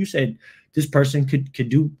 but like you said, this person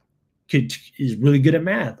is really good at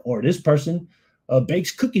math, or this person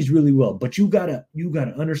bakes cookies really well. But you gotta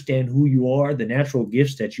understand who you are, the natural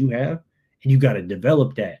gifts that you have, and you gotta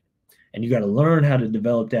develop that, and you gotta learn how to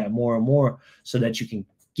develop that more and more, so that you can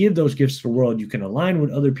give those gifts to the world. You can align with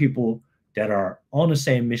other people that are on the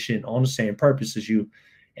same mission, on the same purpose as you,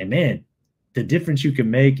 and man, the difference you can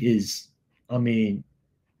make is, I mean,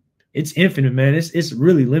 it's infinite, man. It's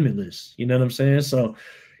really limitless. You know what I'm saying? So,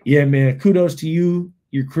 yeah, man, kudos to you,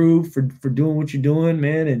 your crew, for doing what you're doing,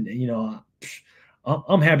 man. And you know,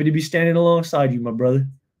 I'm happy to be standing alongside you, my brother.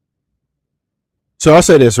 So I'll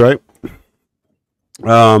say this, right?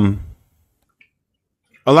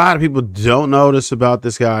 A lot of people don't know this about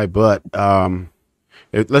this guy, but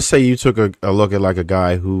let's say you took a look at like a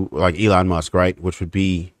guy who like Elon Musk, right, which would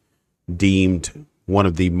be deemed one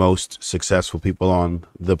of the most successful people on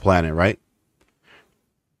the planet, right?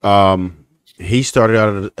 He started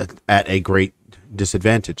out at a great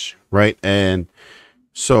disadvantage, right? And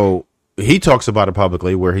so he talks about it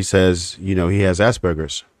publicly where he says, you know, he has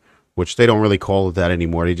Asperger's, which they don't really call it that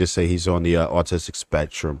anymore. They just say he's on the autistic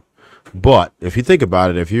spectrum. But if you think about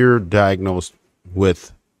it, if you're diagnosed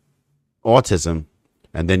with autism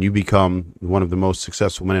and then you become one of the most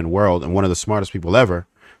successful men in the world and one of the smartest people ever,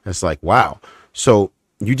 it's like, wow. So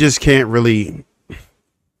you just can't really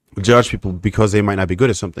judge people because they might not be good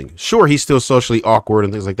at something. Sure, he's still socially awkward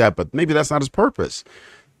and things like that, but maybe that's not his purpose.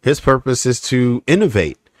 His purpose is to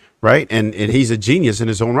innovate, right? And he's a genius in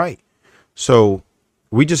his own right. So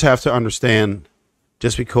we just have to understand,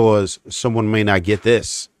 just because someone may not get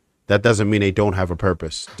this, that doesn't mean they don't have a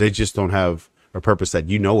purpose. They just don't have a purpose that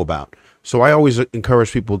you know about. So I always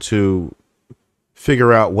encourage people to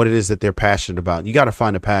figure out what it is that they're passionate about. You got to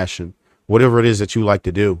find a passion, whatever it is that you like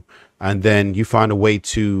to do. And then you find a way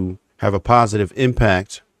to have a positive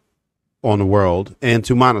impact on the world and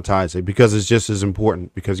to monetize it, because it's just as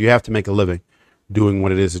important, because you have to make a living doing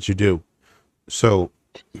what it is that you do. So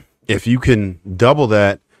if you can double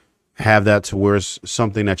that, have that to where it's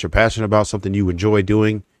something that you're passionate about, something you enjoy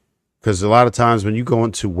doing. Because a lot of times when you go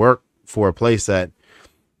into work for a place that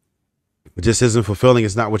just isn't fulfilling,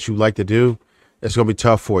 it's not what you like to do, it's going to be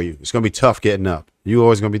tough for you. It's going to be tough getting up. You're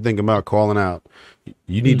always going to be thinking about calling out.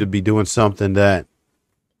 You need to be doing something that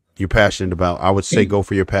you're passionate about. I would say go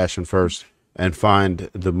for your passion first and find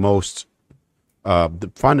the most,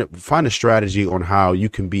 find a strategy on how you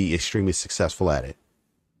can be extremely successful at it.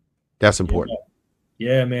 That's important.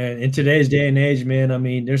 Yeah, man. In today's day and age, man, I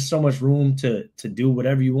mean, there's so much room to do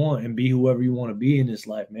whatever you want and be whoever you want to be in this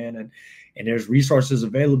life, man. And there's resources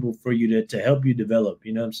available for you to help you develop,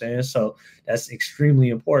 you know what I'm saying? So that's extremely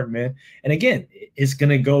important, man. And again, it's going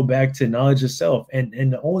to go back to knowledge of self. And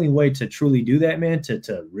the only way to truly do that, man,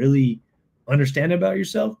 to really understand about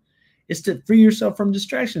yourself, is to free yourself from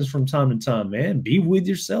distractions from time to time, man. Be with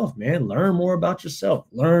yourself, man. Learn more about yourself.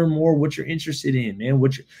 Learn more what you're interested in, man.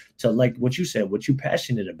 Like what you said, what you're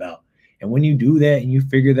passionate about. And when you do that and you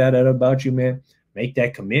figure that out about you, man, make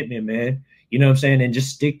that commitment, man. You know what I'm saying? And just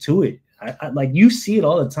stick to it. I like, you see it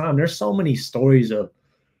all the time. There's so many stories of,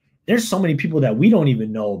 there's so many people that we don't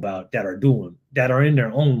even know about that are in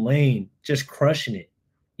their own lane, just crushing it.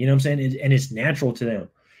 You know what I'm saying? And it's natural to them.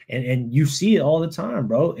 And you see it all the time,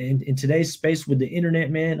 bro. And in today's space with the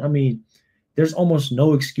internet, man, I mean, there's almost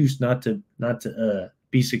no excuse not to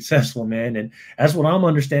be successful, man. And that's what I'm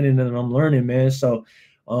understanding and I'm learning, man. So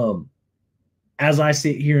as I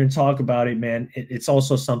sit here and talk about it, man, it's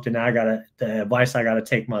also something the advice I gotta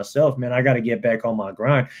take myself, man. I gotta get back on my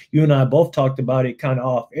grind. You and I both talked about it kind of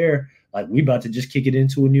off air, like we about to just kick it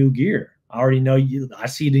into a new gear. I already know you. I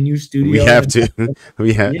see the new studio. We have to.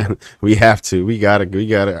 We have to. We gotta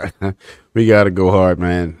go hard,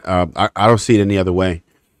 man. I don't see it any other way.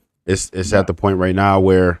 It's at the point right now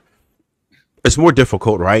where it's more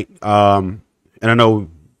difficult, right? And I know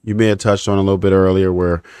you may have touched on a little bit earlier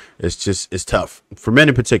where it's tough for men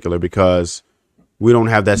in particular because we don't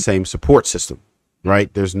have that same support system,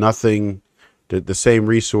 right? There's nothing. The same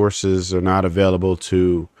resources are not available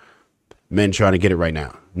to men trying to get it right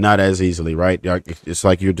now. Not as easily, right? It's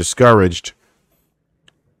like you're discouraged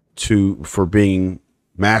for being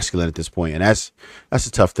masculine at this point, and that's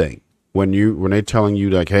a tough thing when they're telling you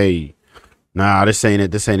like, hey, nah, this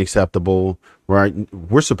ain't acceptable, right?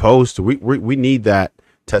 We're supposed to we need that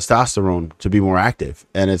testosterone to be more active,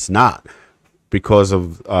 and it's not, because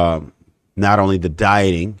of not only the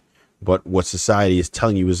dieting but what society is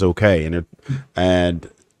telling you is okay, and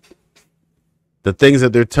the things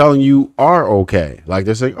that they're telling you are okay. Like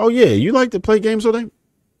they're saying, oh yeah, you like to play games all day?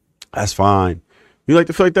 That's fine. You like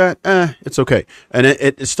to feel like that? It's okay. And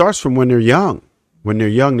it starts from when they're young. When they're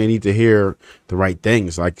young, they need to hear the right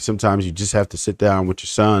things. Like sometimes you just have to sit down with your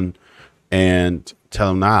son and tell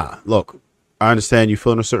him, nah, look, I understand you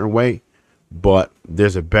feeling a certain way, but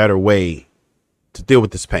there's a better way to deal with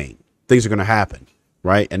this pain. Things are going to happen,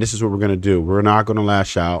 right? And this is what we're going to do. We're not going to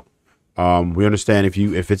lash out. We understand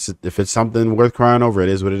if it's something worth crying over, it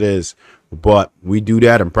is what it is, but we do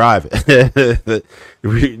that in private.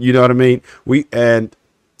 You know what I mean? We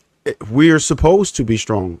are supposed to be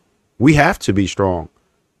strong. We have to be strong.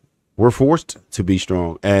 We're forced to be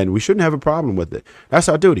strong, and we shouldn't have a problem with it. That's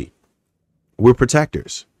our duty. We're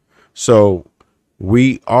protectors. So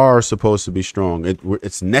we are supposed to be strong.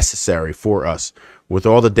 It's necessary for us with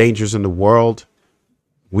all the dangers in the world.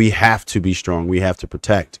 we have to be strong. We have to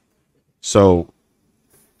protect. So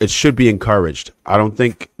it should be encouraged. I don't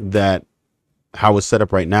think that how it's set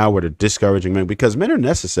up right now, where they're discouraging men, because men are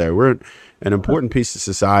necessary. We're an important piece of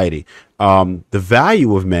society. The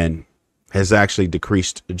value of men has actually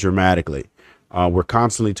decreased dramatically. We're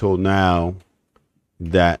constantly told now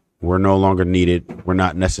that we're no longer needed. We're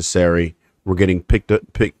not necessary. We're getting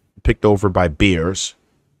picked over by beers.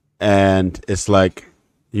 And it's like,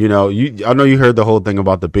 I know you heard the whole thing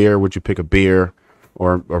about the beer. Would you pick a beer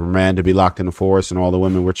or a man to be locked in the forest, and all the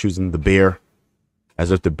women were choosing the beer as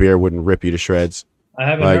if the beer wouldn't rip you to shreds? I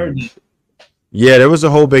haven't heard it. Yeah, there was a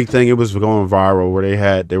whole big thing. It was going viral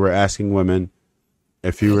where they were asking women,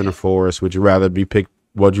 if you were in a forest, would you rather be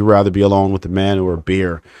alone with a man or a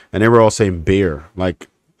beer? And they were all saying beer. Like,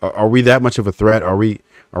 are we that much of a threat? Are we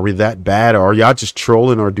that bad? Or are y'all just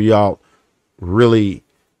trolling, or do y'all really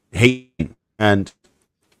hate? And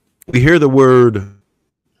we hear the word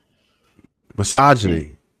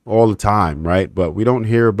misogyny all the time, right? But we don't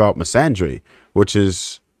hear about misandry, which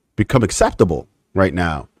has become acceptable right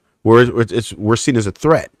now, where we're seen as a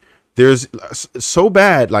threat. There's so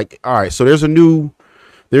bad. Like, all right, so there's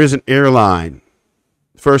an airline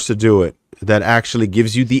first to do it that actually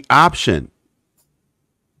gives you the option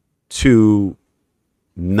to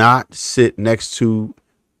not sit next to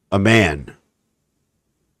a man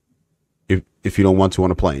if you don't want to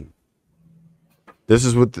on a plane. This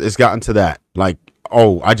is what it's gotten to that. Like,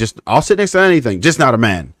 oh, I'll sit next to anything, just not a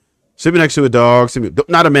man. Sit me next to a dog.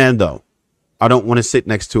 Not a man, though. I don't want to sit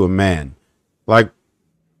next to a man. Like,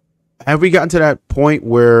 have we gotten to that point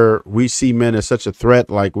where we see men as such a threat,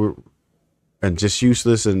 like and just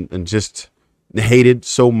useless and just hated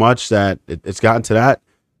so much that it's gotten to that?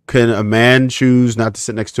 Can a man choose not to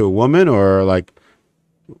sit next to a woman, or like,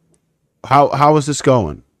 how is this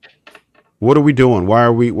going? What are we doing? Why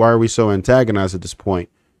are we so antagonized at this point?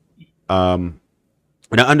 And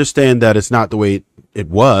I understand that it's not the way it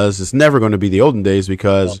was. It's never going to be the olden days,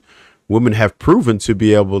 because women have proven to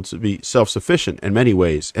be able to be self-sufficient in many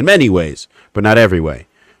ways, but not every way.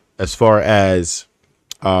 As far as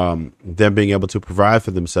them being able to provide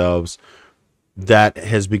for themselves, that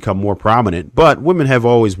has become more prominent. But women have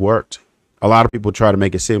always worked. A lot of people try to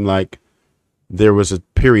make it seem like there was a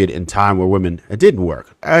period in time where women didn't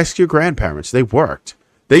work. Ask your grandparents. They worked.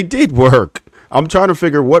 They did work. I'm trying to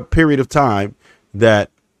figure what period of time that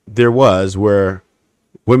there was where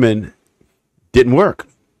women didn't work.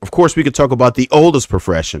 Of course, we could talk about the oldest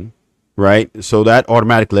profession, right? So that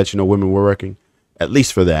automatically lets you know women were working, at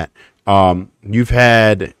least for that. You've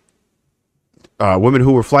had women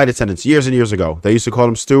who were flight attendants years and years ago. They used to call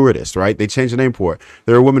them stewardess, right? They changed the name for it.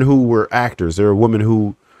 There are women who were actors. There are women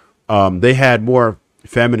who they had more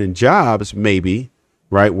feminine jobs, maybe,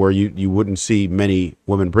 right, where you wouldn't see many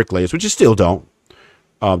women bricklayers, which you still don't,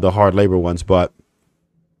 the hard labor ones. But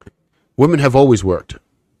women have always worked.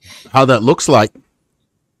 How that looks like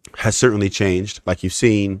has certainly changed. Like, you've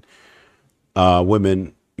seen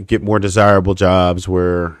women get more desirable jobs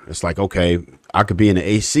where it's like, okay, I could be in the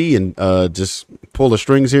AC and just pull the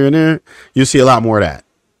strings here and there. You see a lot more of that.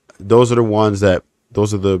 Those are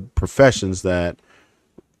the professions that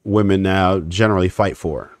women now generally fight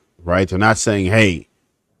for, right? They're not saying, hey,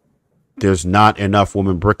 there's not enough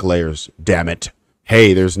women bricklayers, damn it.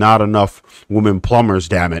 Hey, there's not enough women plumbers,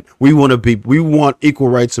 damn it. We want equal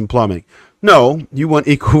rights in plumbing. No, you want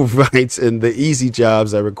equal rights in the easy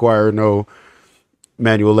jobs that require no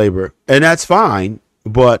manual labor. And that's fine,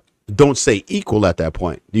 but don't say equal at that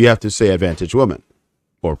point. You have to say advantage women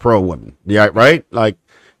or pro women. Yeah, right? Like,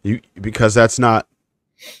 because that's not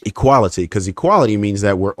equality, because equality means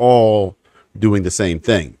that we're all doing the same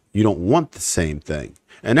thing. You don't want the same thing,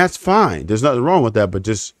 and that's fine. There's nothing wrong with that, but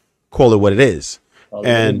just call it what it is.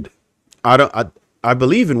 And I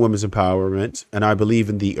believe in women's empowerment, and I believe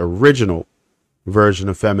in the original version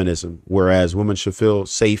of feminism, whereas women should feel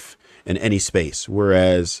safe in any space,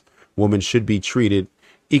 whereas women should be treated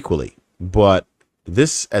equally. But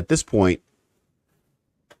at this point,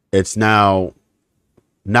 it's now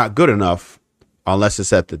not good enough unless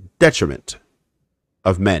it's at the detriment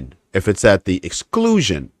of men, if it's at the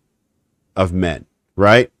exclusion of men,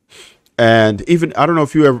 right? And even, I don't know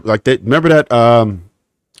if you ever, like, remember that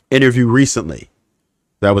interview recently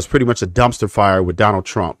that was pretty much a dumpster fire with Donald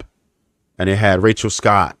Trump, and it had Rachel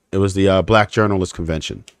Scott. It was the Black Journalist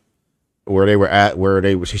Convention, where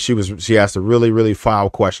she asked a really, really foul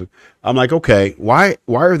question. I'm like, okay, why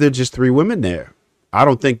are there just 3 women there? I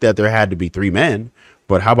don't think that there had to be 3 men,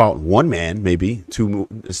 but how about 1 man, maybe 2,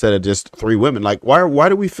 instead of just 3 women? Like, why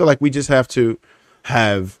do we feel like we just have to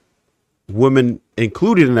have women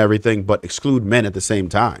included in everything, but exclude men at the same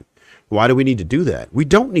time? Why do we need to do that? We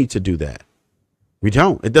don't need to do that. We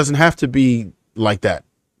don't. It doesn't have to be like that.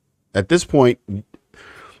 At this point,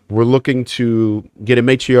 we're looking to get a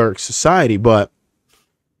matriarch society, but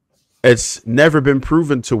it's never been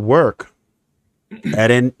proven to work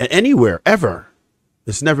anywhere ever.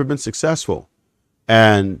 It's never been successful.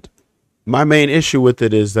 And my main issue with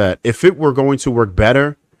it is that if it were going to work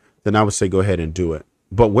better, then I would say go ahead and do it.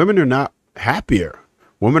 But women are not happier.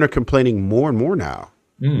 Women are complaining more and more now.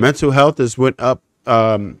 Mental health has went up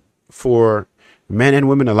for men and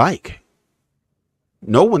women alike.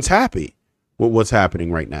 No one's happy with what's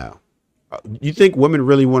happening right now. You think women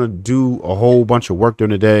really want to do a whole bunch of work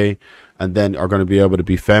during the day and then are going to be able to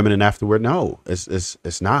be feminine afterward? No,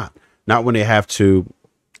 it's not. Not when they have to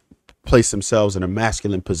place themselves in a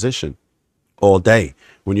masculine position all day.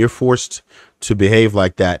 When you're forced to behave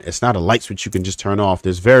like that, it's not a light switch you can just turn off.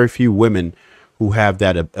 There's very few women who have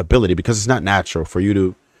that ability, because it's not natural for you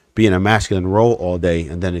to be in a masculine role all day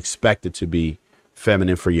and then expect it to be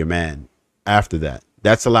feminine for your man after that.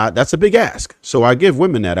 That's a lot. That's a big ask. So I give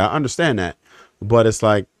women that. I understand that. But it's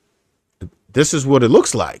like, this is what it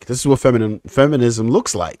looks like. This is what feminism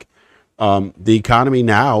looks like. The economy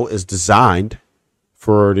now is designed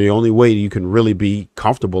for the only way you can really be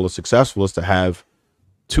comfortable or successful is to have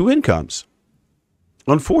two incomes,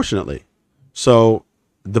 unfortunately. So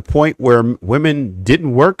the point where women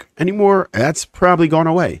didn't work anymore, that's probably gone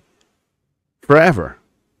away forever,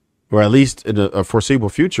 or at least in a foreseeable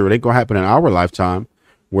future. It ain't gonna happen in our lifetime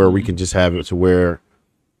where we can just have it to where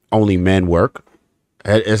only men work.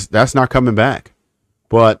 That's not coming back.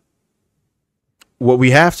 But what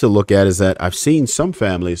we have to look at is that I've seen some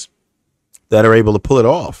families that are able to pull it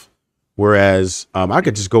off. Whereas I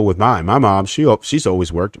could just go with mine. My mom, she's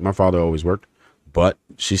always worked. My father always worked, but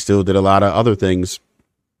she still did a lot of other things.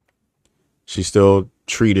 She still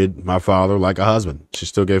treated my father like a husband. She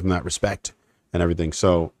still gave him that respect and everything.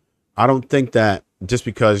 So I don't think that just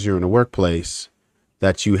because you're in a workplace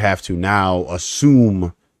that you have to now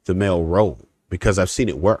assume the male role, because I've seen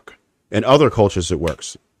it work. In other cultures, it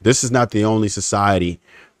works. This is not the only society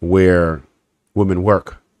where women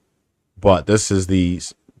work, but this is the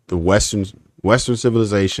Western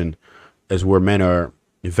civilization is where men are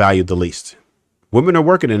valued the least. Women are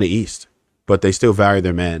working in the East, but they still value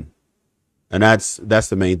their men. And that's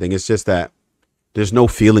the main thing. It's just that there's no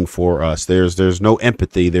feeling for us. There's no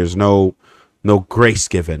empathy. There's no grace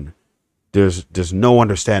given. There's no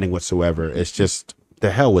understanding whatsoever. It's just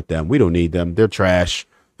the hell with them. We don't need them. They're trash.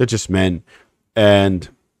 They're just men. And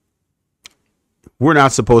we're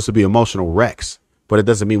not supposed to be emotional wrecks, but it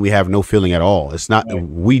doesn't mean we have no feeling at all. It's not, right.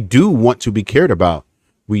 We do want to be cared about.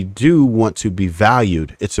 We do want to be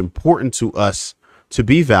valued. It's important to us to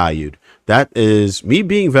be valued. That is me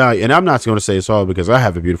being valued. And I'm not going to say it's all because I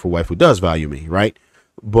have a beautiful wife who does value me, right?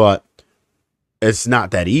 But it's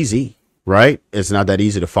not that easy, right? It's not that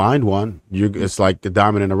easy to find one. It's like the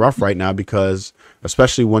diamond in the rough right now, because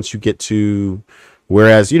especially once you get to,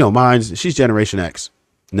 whereas, she's Generation X.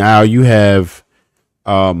 Now you have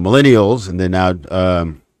millennials, and then now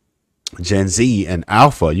Gen Z and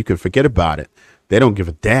Alpha. You can forget about it. They don't give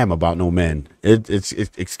a damn about no men.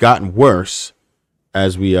 It's gotten worse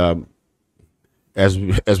as we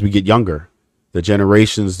get younger. As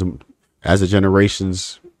the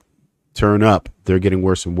generations turn up, they're getting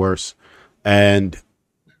worse and worse. And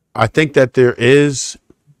I think that there is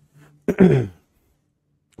a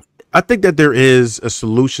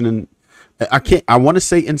solution. And I want to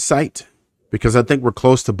say insight, because I think we're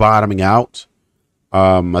close to bottoming out.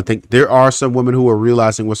 I think there are some women who are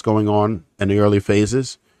realizing what's going on in the early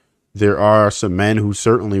phases. There are some men who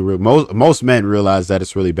certainly, most men realize that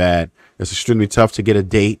it's really bad. It's extremely tough to get a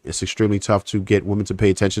date. It's extremely tough to get women to pay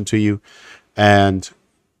attention to you. And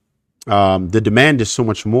the demand is so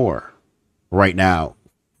much more right now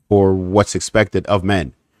for what's expected of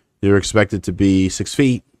men. You're expected to be 6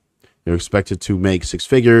 feet. You're expected to make 6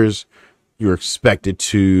 figures. You're expected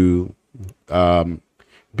to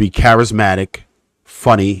be charismatic,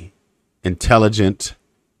 funny, intelligent.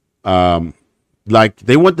 Like,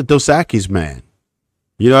 they want the Dos Equis man.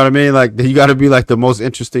 You know what I mean? Like, you got to be like the most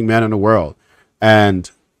interesting man in the world. And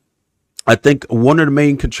I think one of the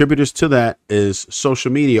main contributors to that is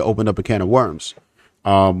social media opened up a can of worms.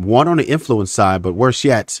 One on the influence side, but worse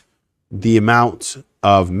yet, the amount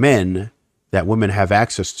of men that women have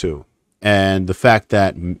access to, and the fact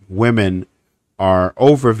that women are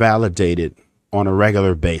over-validated on a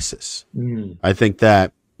regular basis. I think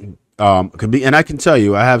that could be, and I can tell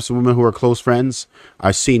you, I have some women who are close friends.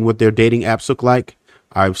 I've seen what their dating apps look like.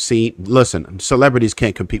 Listen, celebrities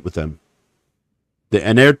can't compete with them.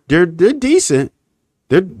 And they're decent,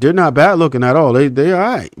 they're not bad looking at all. They all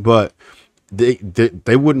right, but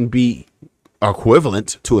they wouldn't be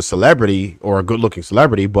equivalent to a celebrity or a good looking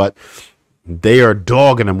celebrity, but they are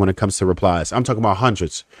dogging them when it comes to replies. I'm talking about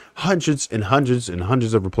hundreds and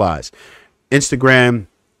hundreds of replies. Instagram,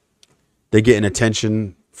 they getting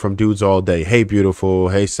attention from dudes all day. Hey, beautiful.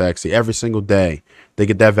 Hey, sexy. Every single day, they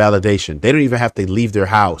get that validation. They don't even have to leave their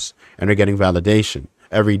house, and they're getting validation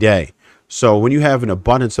every day. So when you have an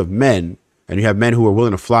abundance of men, and you have men who are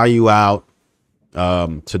willing to fly you out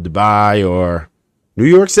to Dubai or New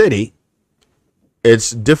York City,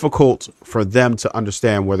 it's difficult for them to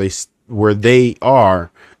understand where they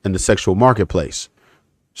are in the sexual marketplace.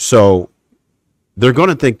 So they're going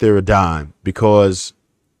to think they're a dime, because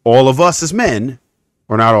all of us as men,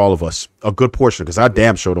 or not all of us, a good portion, because I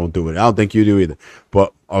damn sure don't do it. I don't think you do either.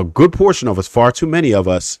 But a good portion of us, far too many of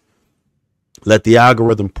us, let the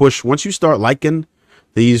algorithm push. Once you start liking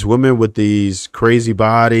these women with these crazy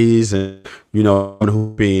bodies, and, you know,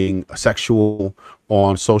 who being sexual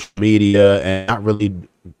on social media and not really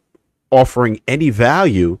offering any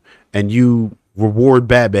value, and you reward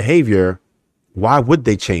bad behavior, why would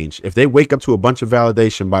they change? If they wake up to a bunch of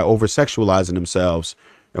validation by over sexualizing themselves,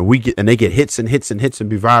 and they get hits and hits and hits and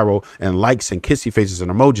be viral, and likes and kissy faces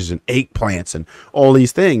and emojis and eggplants and all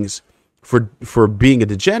these things for being a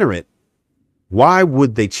degenerate, why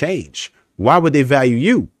would they change? Why would they value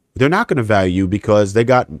you? They're not going to value you because they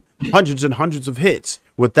got hundreds and hundreds of hits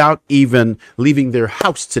without even leaving their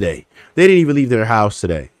house today. They didn't even leave their house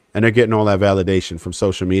today, and they're getting all that validation from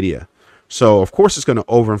social media. So of course it's going to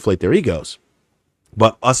overinflate their egos,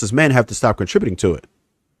 but us as men have to stop contributing to it.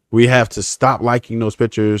 We have to stop liking those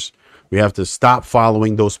pictures. We have to stop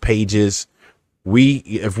following those pages.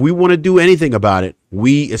 If we want to do anything about it,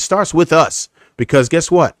 it starts with us, because guess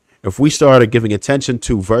what? If we started giving attention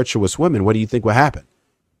to virtuous women, what do you think would happen?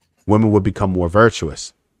 Women would become more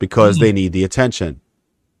virtuous because they need the attention,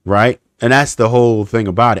 right? And that's the whole thing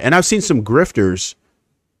about it. And I've seen some grifters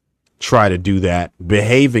try to do that,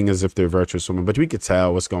 behaving as if they're virtuous women, but we could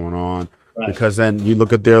tell what's going on. Right. Because then you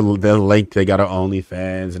look at their link, they got an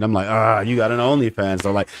OnlyFans, and I'm like, you got an OnlyFans.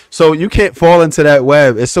 They're like, so you can't fall into that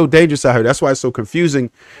web. It's so dangerous out here. That's why it's so confusing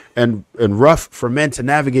and rough for men to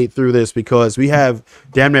navigate through this, because we have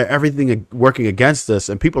damn near everything working against us,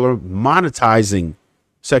 and people are monetizing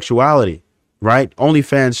sexuality, right?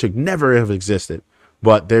 OnlyFans should never have existed,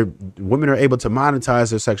 but women are able to monetize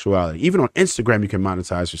their sexuality. Even on Instagram, you can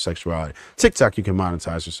monetize your sexuality. TikTok, you can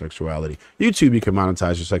monetize your sexuality. YouTube, you can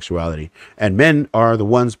monetize your sexuality. And men are the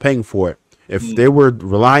ones paying for it. If they were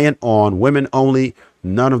reliant on women only,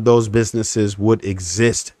 none of those businesses would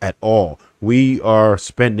exist at all. We are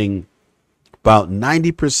spending about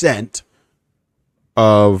 90%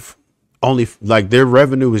 of their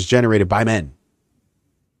revenue is generated by men.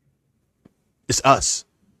 It's us.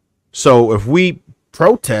 So if we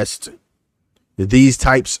protest these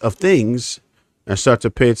types of things and start to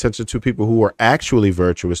pay attention to people who are actually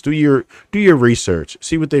virtuous, do your research,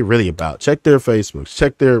 see what they're really about, check their Facebooks,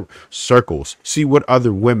 check their circles, see what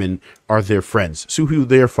other women are their friends, see who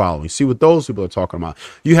they're following, see what those people are talking about.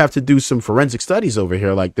 You have to do some forensic studies over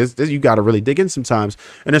here like this. You got to really dig in sometimes,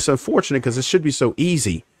 and it's unfortunate because it should be so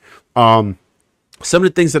easy. Some of the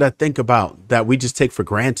things that I think about that we just take for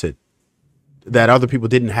granted that other people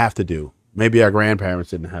didn't have to do, maybe our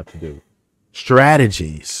grandparents didn't have to do.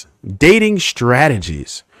 Strategies, dating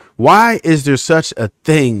strategies. Why is there such a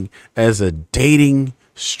thing as a dating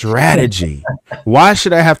strategy? Why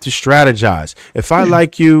should I have to strategize? If I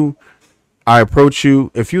like you, I approach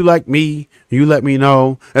you. If you like me, you let me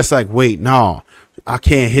know. It's like, wait, no, I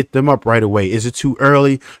can't hit them up right away. Is it too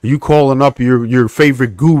early? Are you calling up your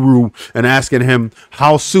favorite guru and asking him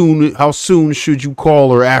how soon should you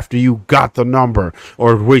call her after you got the number?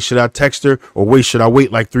 Or wait, should I text her? Or wait, should I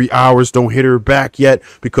wait like 3 hours? Don't hit her back yet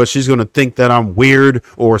because she's gonna think that I'm weird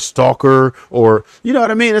or a stalker, or you know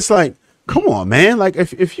what I mean? It's like, come on, man. Like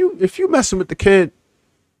if you messing with the kid,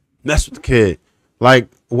 mess with the kid. Like,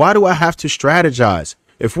 why do I have to strategize?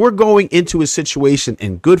 If we're going into a situation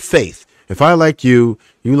in good faith, if I like you,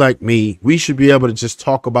 you like me, we should be able to just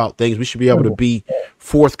talk about things. We should be able to be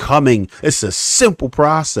forthcoming. It's a simple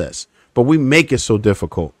process, but we make it so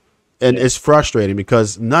difficult. And it's frustrating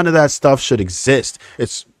because none of that stuff should exist.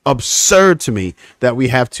 It's absurd to me that we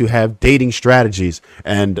have to have dating strategies,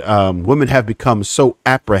 and women have become so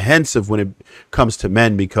apprehensive when it comes to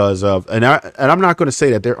men because of, and I'm not going to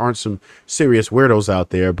say that there aren't some serious weirdos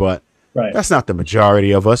out there, but right. That's not the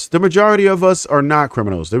majority of us. The majority of us are not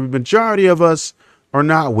criminals. The majority of us are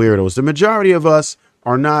not weirdos. The majority of us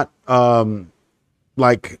are not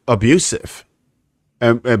like abusive,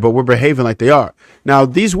 but we're behaving like they are. Now,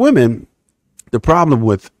 these women, the problem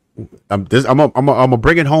with I'm gonna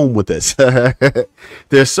bring it home with this.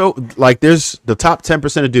 There's the top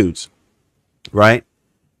 10% of dudes, right?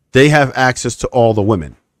 They have access to all the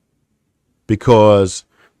women because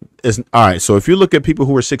it's all right. So if you look at people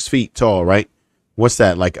who are 6 feet tall, right? What's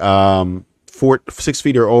that like? 6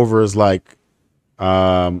 feet or over is like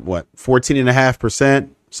what 14.5%,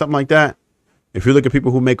 something like that. If you look at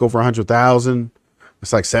people who make over 100,000,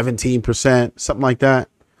 it's like 17%, something like that.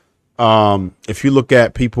 If you look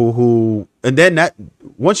at people who, and then that,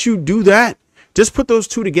 once you do that, just put those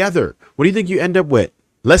two together. What do you think you end up with?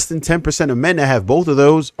 Less than 10% of men that have both of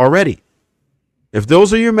those already. If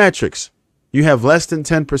those are your metrics, you have less than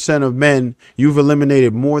 10% of men. You've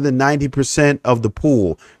eliminated more than 90% of the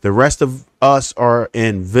pool. The rest of us are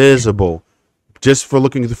invisible just for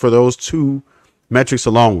looking for those two metrics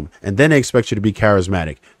alone. And then they expect you to be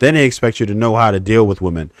charismatic. Then they expect you to know how to deal with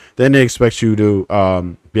women. Then they expect you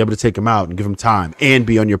to be able to take them out and give them time and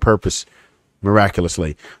be on your purpose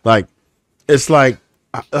miraculously. Like, it's like,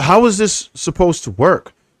 how is this supposed to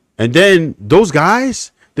work? And then those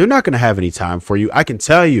guys, they're not going to have any time for you. I can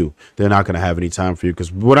tell you they're not going to have any time for you,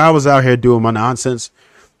 because when I was out here doing my nonsense,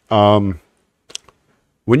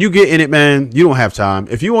 when you get in it, man, you don't have time.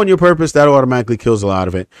 If you on your purpose, that automatically kills a lot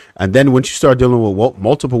of it. And then once you start dealing with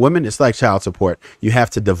multiple women, it's like child support. You have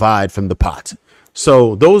to divide from the pot.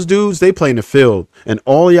 So those dudes, they play in the field, and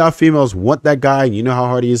all y'all females want that guy. And you know how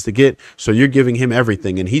hard he is to get. So you're giving him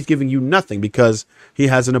everything, and he's giving you nothing because he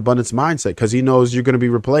has an abundance mindset, because he knows you're going to be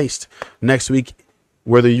replaced next week,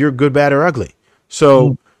 whether you're good, bad, or ugly.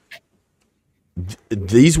 So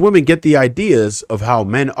these women get the ideas of how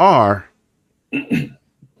men are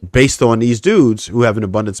based on these dudes who have an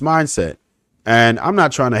abundance mindset. And I'm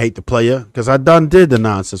not trying to hate the player, because I did the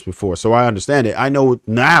nonsense before, so I understand it. I know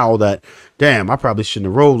now that, damn, I probably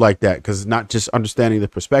shouldn't have rolled like that, because not just understanding the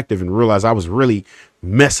perspective and realize I was really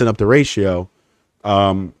messing up the ratio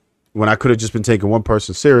when I could have just been taking one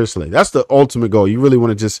person seriously. That's the ultimate goal. You really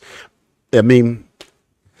want to just, I mean,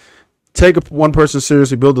 take one person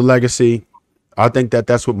seriously, build a legacy. I think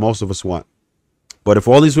that's what most of us want. But if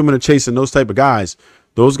all these women are chasing those type of guys,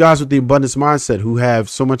 those guys with the abundance mindset who have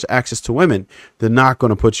so much access to women, they're not going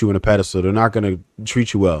to put you in a pedestal. They're not going to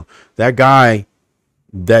treat you well. That guy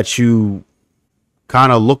that you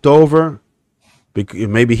kind of looked over,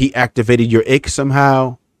 maybe he activated your ick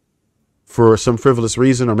somehow for some frivolous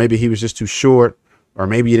reason, or maybe he was just too short, or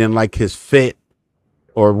maybe you didn't like his fit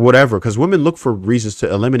or whatever, because women look for reasons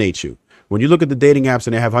to eliminate you. When you look at the dating apps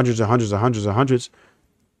and they have hundreds and hundreds and hundreds and hundreds,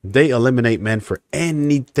 they eliminate men for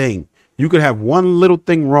anything. You could have one little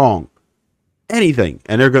thing wrong, anything,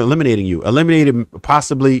 and they're eliminating you. Eliminating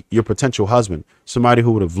possibly your potential husband, somebody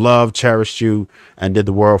who would have loved, cherished you, and did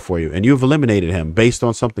the world for you. And you've eliminated him based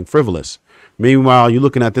on something frivolous. Meanwhile, you're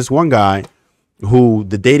looking at this one guy who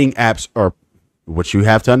the dating apps are, what you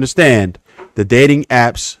have to understand, the dating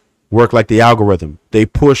apps work like the algorithm. They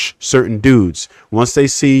push certain dudes. Once they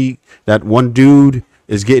see that one dude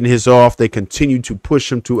is getting his off, they continue to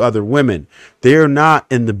push him to other women. They're not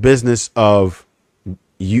in the business of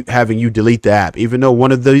having you delete the app. Even though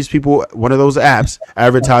one of those apps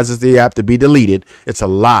advertises the app to be deleted, it's a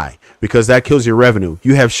lie, because that kills your revenue.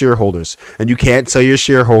 You have shareholders, and you can't tell your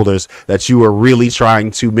shareholders that you are really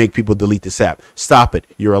trying to make people delete this app. Stop it.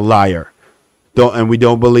 You're a liar. And we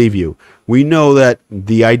don't believe you. We know that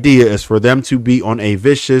the idea is for them to be on a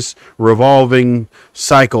vicious, revolving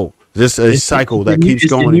cycle. This is a cycle that keeps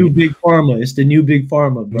going. It's the new big pharma. It's the new big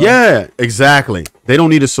pharma, bro. Yeah, exactly. They don't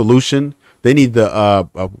need a solution. They need the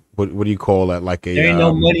what do you call that? Like a, there ain't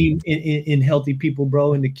no money in healthy people,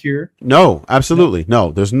 bro. In the cure. No, absolutely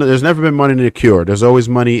no. There's never been money in the cure. There's always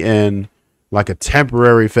money in like a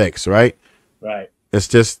temporary fix, right? Right. It's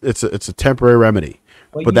just it's a temporary remedy.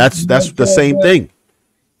 But that's the same thing.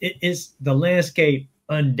 It's the landscape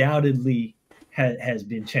undoubtedly has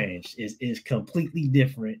been changed. Is completely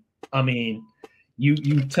different. I mean,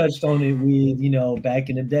 you touched on it with, you know, back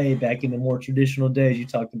in the day, back in the more traditional days, you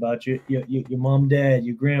talked about your mom, dad,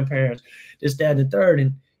 your grandparents, this, that, and the third,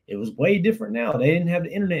 and it was way different now. They didn't have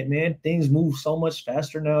the internet, man. Things move so much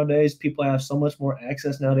faster nowadays. People have so much more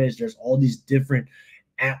access nowadays. There's all these different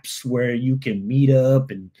apps where you can meet up,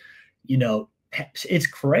 and, you know, it's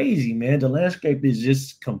crazy, man. The landscape is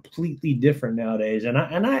just completely different nowadays. And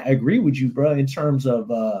I agree with you, bro, in terms of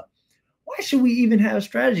why should we even have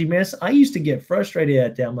strategy, man? So I used to get frustrated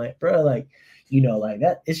at that. I'm like, bro, like, you know, like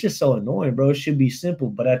that, it's just so annoying, bro. It should be simple.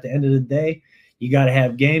 But at the end of the day, you got to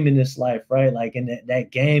have game in this life, right? Like, and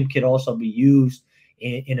that game could also be used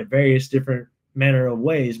in a various different manner of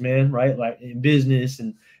ways, man, right? Like in business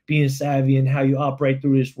and being savvy and how you operate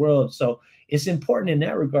through this world. So it's important in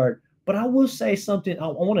that regard. But I will say something. I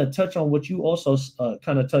want to touch on what you also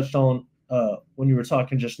kind of touched on when you were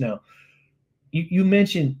talking just now. You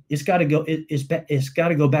mentioned it's got to go. It's got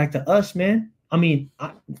to go back to us, man. I mean,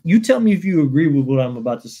 you tell me if you agree with what I'm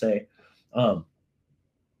about to say. Um,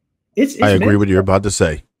 I it's agree men's with what you're about to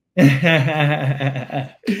say.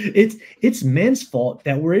 it's men's fault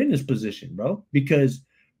that we're in this position, bro. Because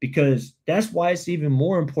that's why it's even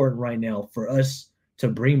more important right now for us to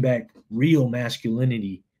bring back real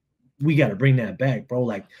masculinity. We got to bring that back, bro.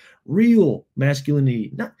 Like real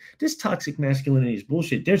masculinity. Not this toxic masculinity is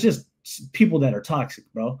bullshit. There's just people that are toxic,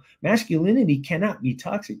 bro. Masculinity cannot be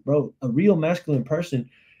toxic, bro. A real masculine person,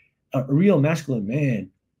 a real masculine man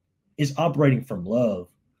is operating from love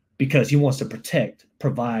because he wants to protect,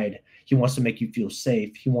 provide, he wants to make you feel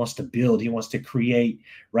safe, he wants to build, he wants to create,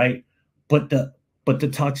 right? But the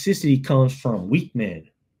toxicity comes from weak men,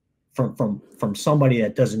 from somebody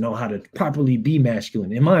that doesn't know how to properly be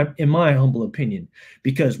masculine, in my humble opinion.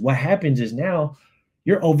 Because what happens is now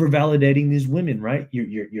you're over validating these women, right?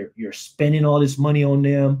 You're spending all this money on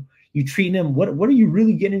them. You treating them. What are you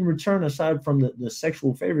really getting in return aside from the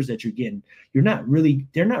sexual favors that you're getting? They're not really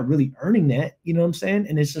earning that. You know what I'm saying?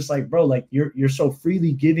 And it's just like, bro, like you're so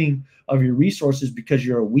freely giving of your resources because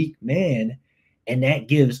you're a weak man, and that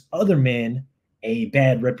gives other men a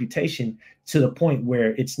bad reputation to the point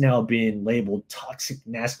where it's now been labeled toxic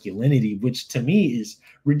masculinity, which to me is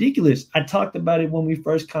ridiculous. I talked about it when we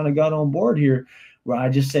first kind of got on board here, where I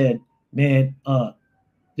just said, man,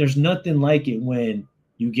 there's nothing like it when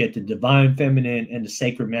you get the divine feminine and the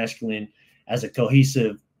sacred masculine as a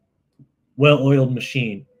cohesive, well-oiled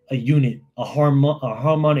machine, a unit, a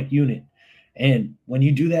harmonic unit. And when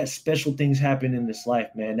you do that, special things happen in this life,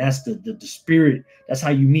 man. That's the spirit. That's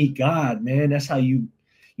how you meet God, man. That's how you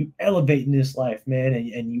elevate in this life, man.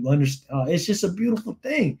 And you understand. It's just a beautiful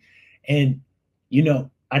thing. And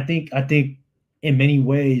I think in many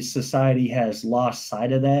ways society has lost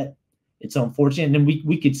sight of that. It's unfortunate. And then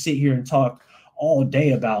we could sit here and talk all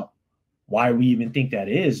day about why we even think that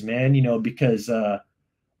is, man. Because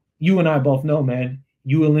you and I both know, man.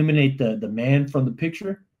 You eliminate the man from the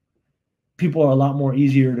picture, people are a lot more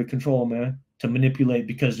easier to control, man, to manipulate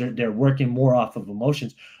because they're working more off of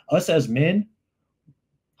emotions. Us as men,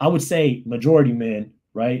 I would say majority men,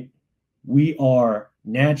 right? We are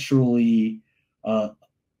naturally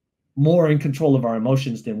more in control of our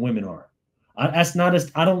emotions than women are. That's not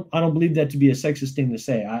as I don't believe that to be a sexist thing to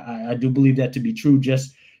say. I do believe that to be true.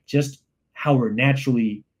 Just how we're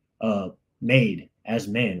naturally made as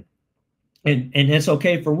men, and it's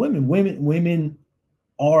okay for women. Women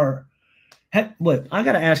are. Look, I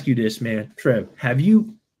got to ask you this, man. Trev, have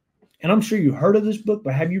you, and I'm sure you heard of this book,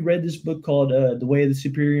 but have you read this book called The Way of the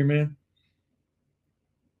Superior Man?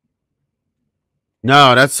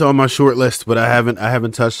 No, that's on my short list, but I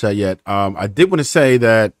haven't touched that yet. I did want to say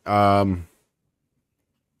that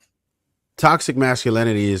toxic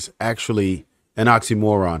masculinity is actually an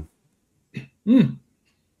oxymoron.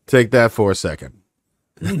 Take that for a second.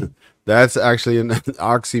 That's actually an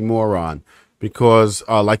oxymoron. Because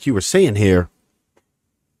like you were saying here,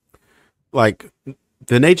 like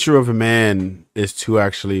the nature of a man is to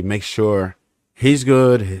actually make sure he's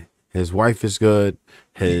good, his wife is good,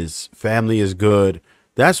 his family is good.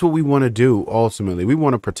 That's what we want to do. Ultimately, we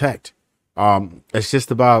want to protect. It's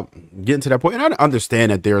just about getting to that point. And I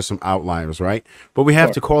understand that there are some outliers, right? But we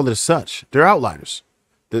have to call it as such. They're outliers.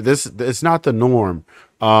 It's not the norm.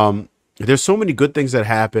 There's so many good things that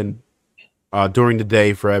happen during the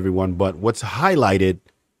day for everyone, but what's highlighted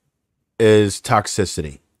is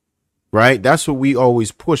toxicity, right? That's what we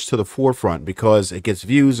always push to the forefront because it gets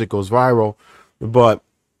views, it goes viral. But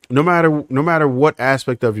no matter what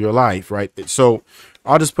aspect of your life, right? So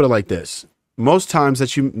I'll just put it like this: most times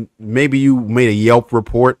that you made a Yelp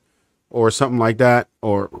report or something like that,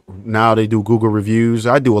 or now they do Google reviews.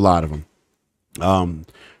 I do a lot of them,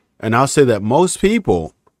 and I'll say that most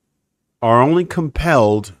people are only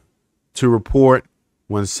compelled to report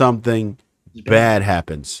when something bad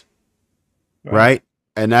happens, right?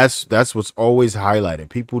 And that's what's always highlighted.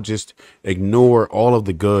 People just ignore all of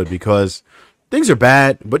the good because things are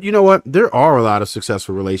bad. But you know what? There are a lot of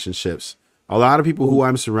successful relationships. A lot of people who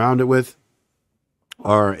I'm surrounded with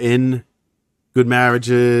are in good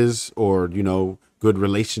marriages or, good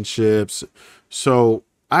relationships. So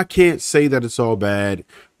I can't say that it's all bad.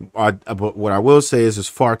 But what I will say is there's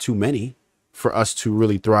far too many for us to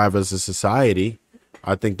really thrive as a society.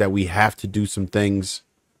 I think that we have to do some things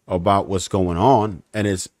about what's going on, and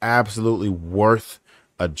it's absolutely worth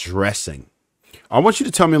addressing. I want you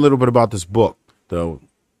to tell me a little bit about this book, though.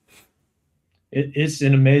 It's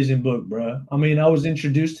an amazing book, bro. I mean, I was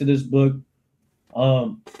introduced to this book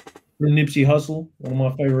Nipsey Hussle, one of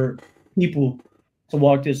my favorite people to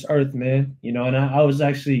walk this earth, man. You know, and I was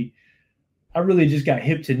actually, I really just got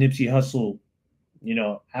hip to Nipsey Hussle, you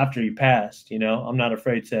know, after he passed. You know, I'm not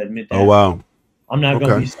afraid to admit Oh that. wow. I'm not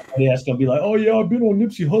gonna Okay. be somebody that's gonna be like, oh yeah, I've been on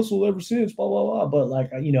Nipsey Hussle ever since, blah blah blah. But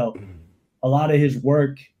like, you know, a lot of his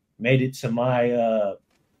work made it to my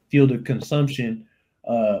field of consumption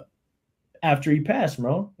after he passed,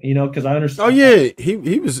 bro. You know, because I Oh understand. yeah,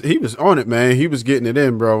 he was on it, man. He was getting it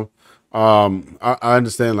in, bro. I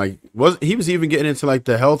understand. Like, he was even getting into like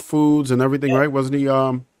the health foods and everything, Yeah, right? Wasn't he?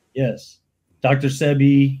 yes, Dr.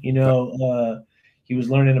 Sebi. You uh, know, he was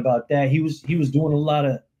learning about that. He was doing a lot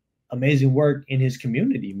of amazing work in his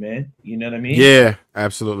community, man. You know what I mean? yeah,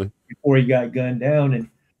 absolutely. Before he got gunned down, and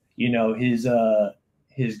you know his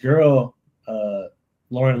girl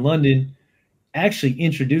Lauren London actually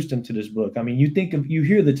introduced him to this book. I mean, you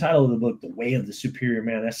hear the title of the book, The Way of the Superior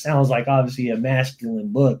Man. That sounds like obviously a masculine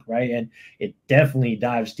book, right? And it definitely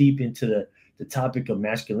dives deep into the topic of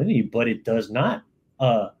masculinity, but it does not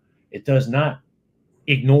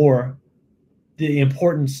ignore the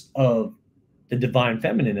importance of the divine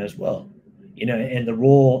feminine as well, you know, and the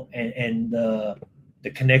role and the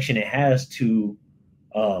connection it has to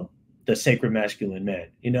uh, the sacred masculine man,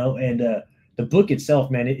 you know, and the book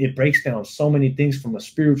itself, man, it breaks down so many things from a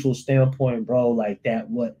spiritual standpoint, bro. Like that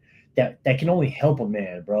can only help a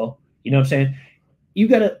man, bro. You know what I'm saying? You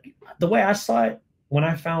gotta the way I saw it when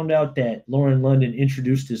I found out that Lauren London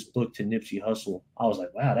introduced this book to Nipsey Hussle, I was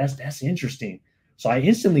like, wow, that's interesting. So I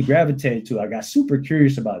instantly gravitated to it. I got super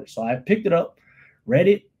curious about it. So I picked it up, read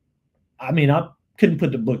it. I mean, I couldn't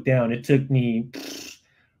put the book down. It took me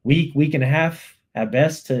week and a half at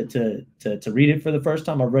best to read it for the first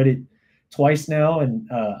time. I read it twice now, and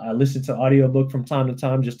I listen to audiobook from time to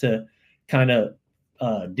time just to kind of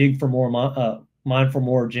dig for more mine for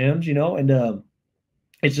more gems, you know. And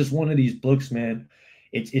it's just one of these books, man.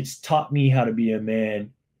 It's taught me how to be a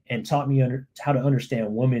man and taught me how to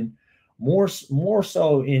understand women more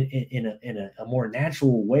so in a more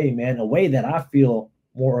natural way, man. A way that I feel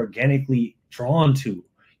more organically drawn to.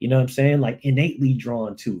 You know what I'm saying? Like innately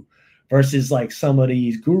drawn to, versus like some of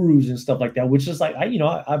these gurus and stuff like that, which is like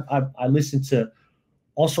I listen to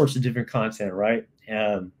all sorts of different content, right?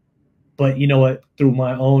 But you know what? Through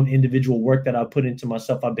my own individual work that I put into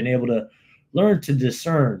myself, I've been able to learn to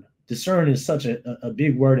discern. Discern is such a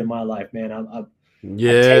big word in my life, man. I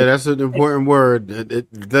Yeah, take that's an important word.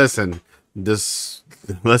 Listen,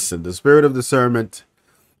 listen. The spirit of discernment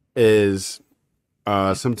is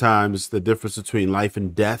sometimes the difference between life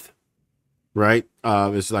and death, right?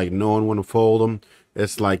 It's like knowing when to fold them.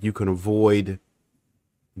 It's like you can avoid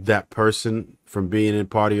that person from being in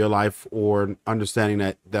part of your life, or understanding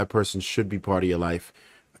that that person should be part of your life.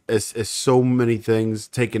 It's so many things.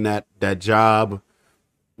 Taking that job,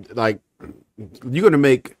 like, you're gonna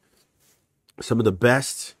make some of the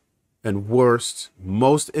best and worst,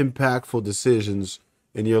 most impactful decisions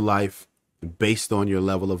in your life based on your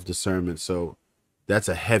level of discernment. So that's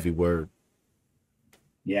a heavy word.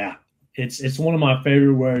 Yeah, it's one of my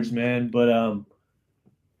favorite words, man. But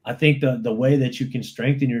I think the way that you can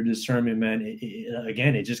strengthen your discernment, man,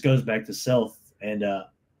 again, it just goes back to self. And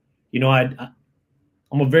you know,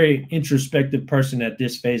 I'm a very introspective person at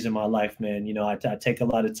this phase in my life, man. You know, I take a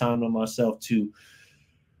lot of time on myself to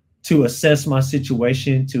assess my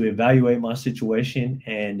situation, to evaluate my situation,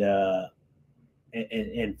 and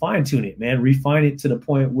fine tune it, man. Refine it to the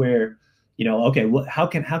point where, you know, okay, how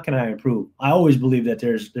can I improve? I always believe that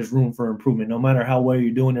there's room for improvement. No matter how well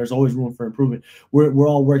you're doing, there's always room for improvement. We're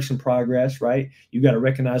all works in progress, right? You got to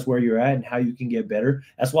recognize where you're at and how you can get better.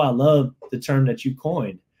 That's why I love the term that you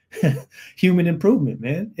coined, human improvement,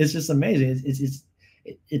 man. It's just amazing.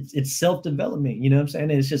 It's self-development. You know what I'm saying?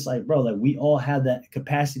 And it's just like, bro, like we all have that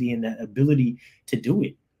capacity and that ability to do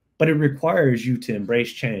it, but it requires you to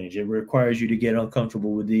embrace change. It requires you to get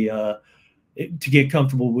uncomfortable with to get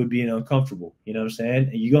comfortable with being uncomfortable. You know what I'm saying?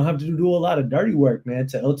 And you're gonna have to do a lot of dirty work, man,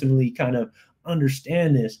 to ultimately kind of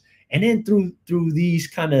understand this. And then through these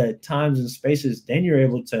kind of times and spaces, then you're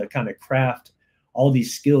able to kind of craft all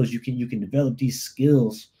these skills. You can develop these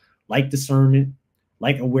skills like discernment,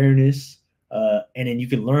 like awareness, and then you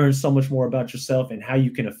can learn so much more about yourself and how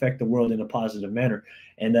you can affect the world in a positive manner.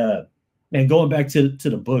 And man, going back to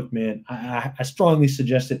the book, man, I strongly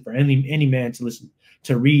suggest it for any man to listen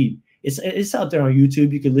to read. It's out there on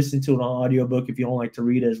YouTube. You can listen to it on audiobook if you don't like to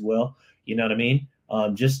read as well. You know what I mean?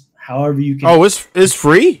 Just however you can. Oh, it's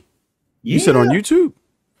free. Yeah. You said on YouTube.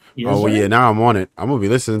 Yes, Oh well, yeah. Now I'm on it. I'm gonna be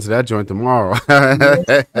listening to that joint tomorrow. yes,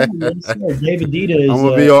 yes, David Dita is. I'm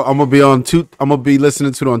gonna be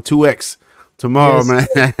listening to it on 2X tomorrow,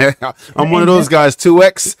 Yes. man. I'm one of those guys,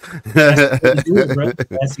 2X. That's the way to do it, bro.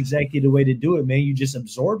 That's exactly the way to do it, man. You just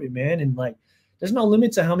absorb it, man. And like, there's no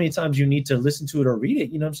limit to how many times you need to listen to it or read it.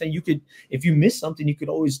 You know what I'm saying? You could, if you miss something, you could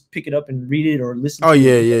always pick it up and read it or listen Oh to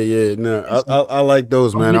yeah, it. yeah. No, I like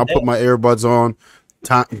those, man. I'll put That. my earbuds on,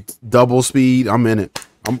 double speed. I'm in it.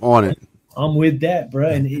 I'm on it. I'm with that, bro.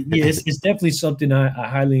 And yeah, it's definitely something I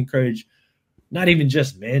highly encourage, not even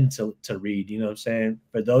just men to read, you know what I'm saying?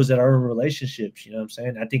 For those that are in relationships, you know what I'm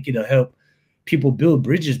saying? I think it'll help people build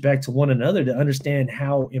bridges back to one another to understand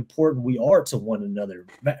how important we are to one another,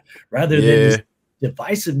 rather than this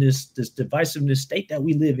divisiveness state that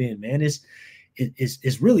we live in, man.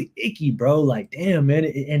 It's really icky, bro. Like, damn, man.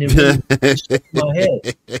 And it really gets me shaking my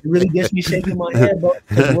head. It really gets me shaking my head, bro.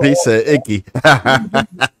 He said icky.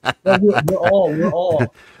 We're all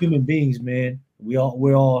human beings, man.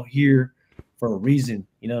 We're all here for a reason.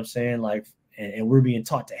 You know what I'm saying? Like, and we're being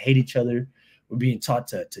taught to hate each other. We're being taught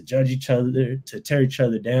to judge each other, to tear each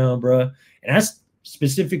other down, bro. And that's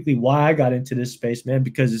specifically why I got into this space, man,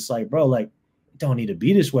 because it's like, bro, like, it don't need to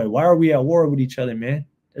be this way. Why are we at war with each other, man?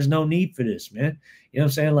 There's no need for this, man. You know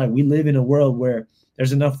what I'm saying? Like, we live in a world where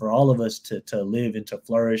there's enough for all of us to live and to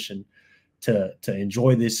flourish and to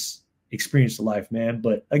enjoy this experience of life, man.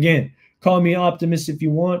 But again, call me an optimist if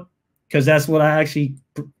you want, because that's what I actually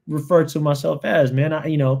refer to myself as, man.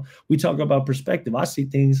 We talk about perspective. I see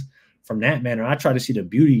things from that manner. I try to see the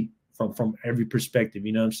beauty from every perspective,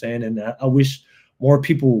 you know what I'm saying? And I wish more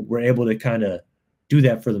people were able to kind of do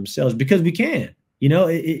that for themselves, because we can. You know,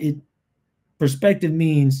 perspective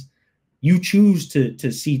means you choose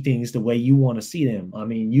to see things the way you want to see them. I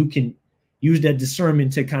mean, you can use that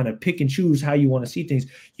discernment to kind of pick and choose how you want to see things.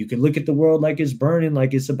 You could look at the world like it's burning,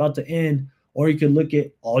 like it's about to end, or you could look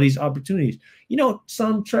at all these opportunities. You know,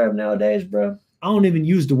 some Trev nowadays, bro, I don't even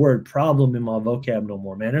use the word problem in my vocab no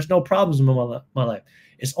more, man. There's no problems in my life.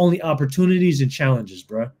 It's only opportunities and challenges,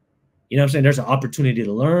 bro. You know what I'm saying? There's an opportunity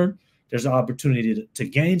to learn. There's an opportunity to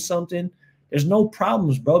gain something. There's no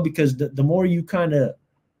problems, bro, because the more you kind of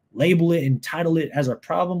label it and title it as a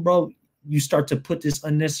problem, bro, you start to put this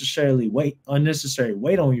unnecessary weight on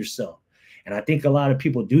yourself. And I think a lot of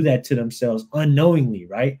people do that to themselves unknowingly,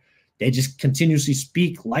 right? They just continuously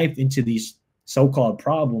speak life into these so-called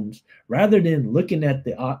problems rather than looking at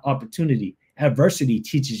the opportunity. Adversity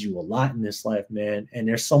teaches you a lot in this life, man. And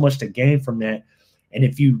there's so much to gain from that. And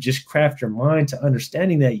if you just craft your mind to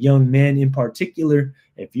understanding that, young man in particular,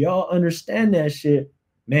 if y'all understand that shit,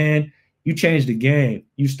 man, you change the game.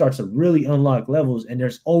 You start to really unlock levels, and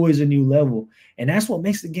there's always a new level. And that's what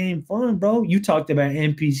makes the game fun, bro. You talked about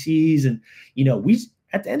NPCs, and, you know, we,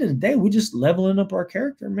 at the end of the day, we're just leveling up our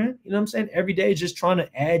character, man. You know what I'm saying? Every day, just trying to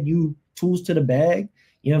add new tools to the bag.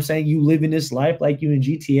 You know what I'm saying? You live in this life like you in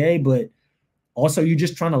GTA, but also you're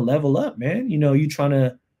just trying to level up, man. You know, you trying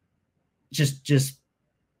to just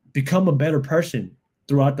become a better person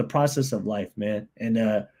throughout the process of life, man.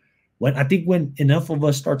 And when enough of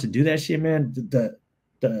us start to do that shit, man, the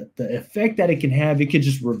effect that it can have, it could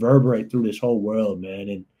just reverberate through this whole world, man.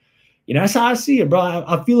 And, you know, that's how I see it, bro.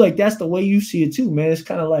 I feel like that's the way you see it too, man. It's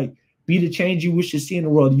kind of like, be the change you wish to see in the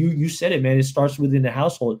world. You said it, man. It starts within the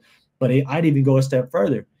household, but I'd even go a step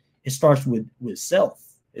further. It starts with self.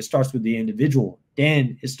 It starts with the individual.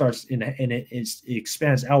 Then it starts it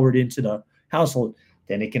expands outward into the household.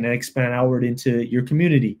 Then it can expand outward into your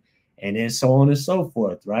community, and then so on and so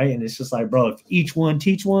forth, right? And it's just like, bro, if each one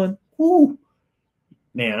teach one, whoo,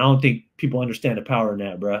 man, I don't think people understand the power in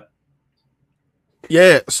that, bro.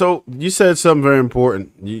 Yeah, so you said something very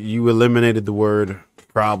important. You eliminated the word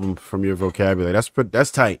problem from your vocabulary.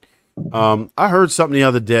 That's tight. I heard something the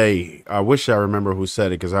other day. I wish I remember who said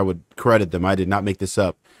it, because I would credit them. I did not make this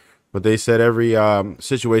up. But they said every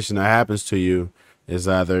situation that happens to you is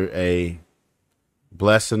either a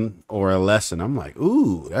blessing or a lesson. I'm like,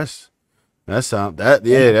 ooh, that's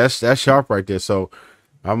sharp right there. So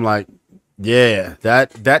I'm like, yeah,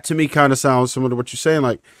 that to me kind of sounds similar to what you're saying,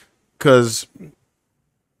 like, because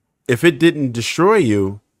if it didn't destroy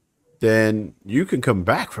you, then you can come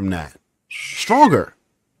back from that stronger,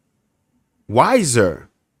 wiser,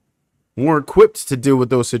 more equipped to deal with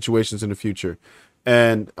those situations in the future.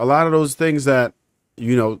 And a lot of those things that,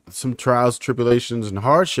 you know, some trials, tribulations, and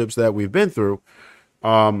hardships that we've been through,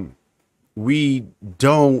 we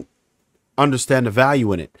don't understand the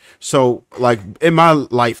value in it. So, like, in my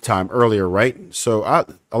lifetime earlier, right? So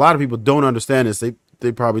a lot of people don't understand this.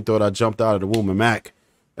 They probably thought I jumped out of the womb of Mac.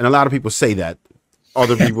 And a lot of people say that.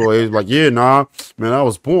 Other people are like, yeah, nah, man, I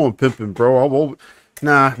was born pimping, bro.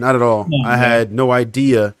 Nah, not at all. I had no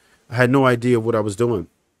idea. I had no idea what I was doing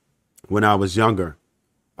when I was younger.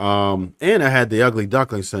 And I had the ugly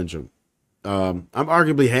duckling syndrome. I'm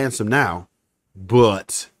arguably handsome now,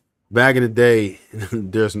 but back in the day,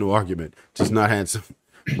 there's no argument. Just not handsome,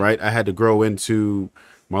 right? I had to grow into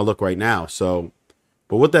my look right now. So,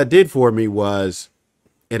 but what that did for me was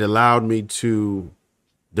it allowed me to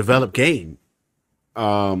develop game,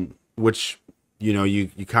 which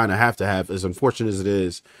you kind of have to have, as unfortunate as it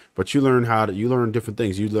is. But you learn different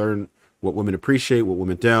things. You learn what women appreciate, what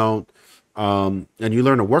women don't, and you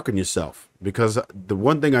learn to work on yourself. Because the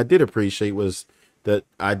one thing I did appreciate was that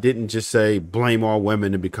I didn't just say blame all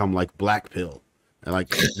women and become like black pill and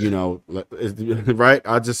like right.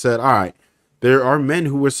 I just said, all right, there are men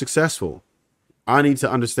who are successful. I need to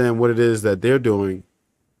understand what it is that they're doing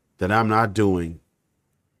that I'm not doing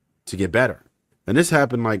to get better. And this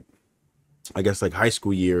happened like, I guess, like high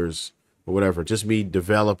school years or whatever, just me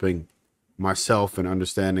developing myself and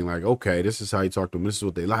understanding like, okay, this is how you talk to them. This is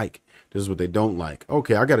what they like. This is what they don't like.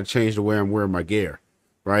 Okay, I got to change the way I'm wearing my gear,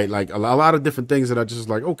 right? Like a lot of different things that I just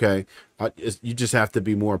like, okay, you just have to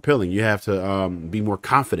be more appealing. You have to be more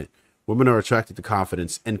confident. Women are attracted to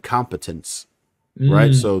confidence and competence,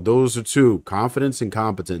 right? So those are two, confidence and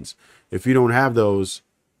competence. If you don't have those,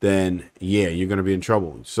 then yeah, you're going to be in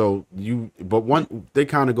trouble. So they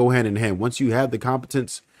kind of go hand in hand. Once you have the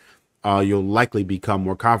competence, you'll likely become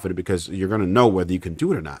more confident because you're going to know whether you can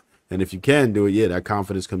do it or not. And if you can do it, yeah, that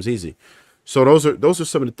confidence comes easy. So those are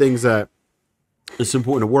some of the things that it's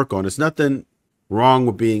important to work on. It's nothing wrong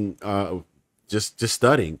with being just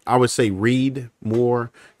studying. I would say read more,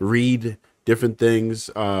 read different things,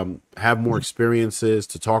 have more experiences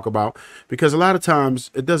to talk about, because a lot of times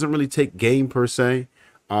it doesn't really take game per se.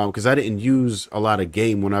 Because I didn't use a lot of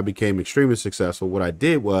game when I became extremely successful. What I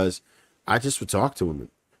did was I just would talk to women.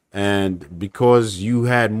 And because you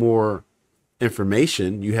had more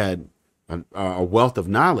information, you had a wealth of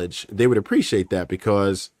knowledge, they would appreciate that,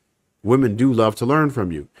 because women do love to learn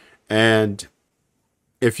from you. And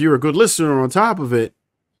if you're a good listener on top of it,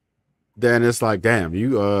 then it's like, damn,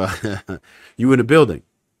 you you in the building.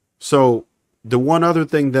 So the one other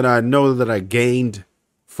thing that I know that I gained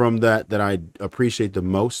from that I appreciate the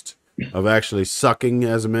most of actually sucking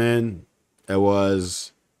as a man, it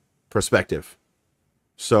was perspective.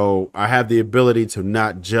 So I have the ability to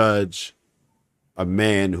not judge a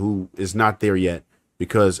man who is not there yet,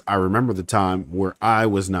 because I remember the time where I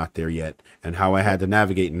was not there yet and how I had to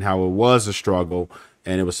navigate and how it was a struggle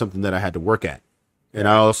and it was something that I had to work at. And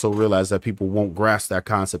I also realized that people won't grasp that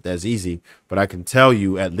concept as easy, but I can tell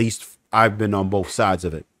you, at least I've been on both sides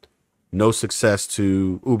of it. No success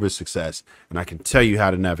to uber success. And I can tell you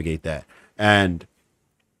how to navigate that. And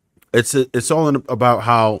it's all about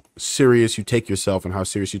how serious you take yourself and how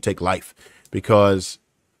serious you take life, because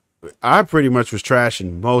I pretty much was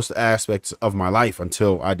trashing most aspects of my life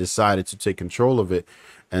until I decided to take control of it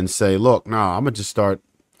and say, look, nah, I'm gonna start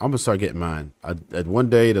getting mine. One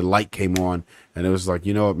day the light came on and it was like,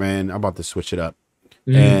 you know what, man, I'm about to switch it up.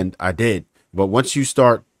 And I did. But once you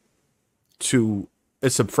start to,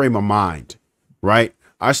 it's a frame of mind, right?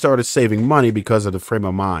 I started saving money because of the frame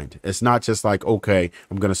of mind. It's not just like, okay,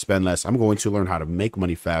 I'm going to spend less. I'm going to learn how to make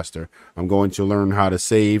money faster. I'm going to learn how to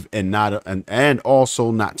save and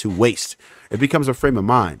also not to waste. It becomes a frame of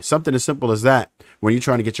mind. Something as simple as that. When you're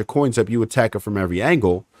trying to get your coins up, you attack it from every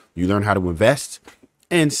angle. You learn how to invest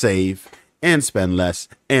and save and spend less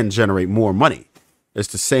and generate more money. It's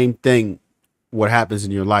the same thing. What happens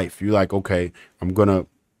in your life? You're like, okay, I'm going to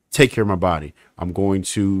take care of my body. I'm going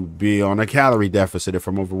to be on a calorie deficit if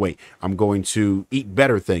I'm overweight. I'm going to eat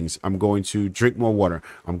better things. I'm going to drink more water.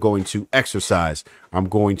 I'm going to exercise. I'm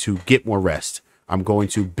going to get more rest. I'm going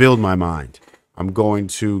to build my mind. I'm going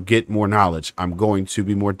to get more knowledge. I'm going to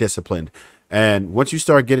be more disciplined. And once you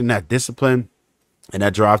start getting that discipline and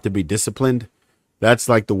that drive to be disciplined, that's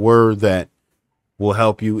like the word that will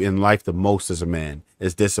help you in life the most as a man,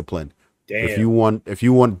 is discipline. Damn. If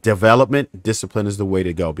you want development, discipline is the way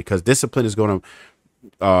to go, because discipline is going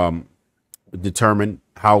to determine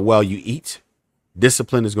how well you eat.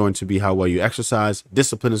 Discipline is going to be how well you exercise.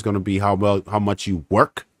 Discipline is going to be how much you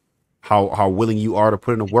work, how willing you are to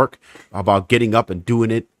put in the work, about getting up and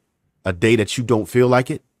doing it a day that you don't feel like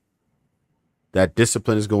it. That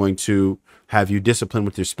discipline is going to have you disciplined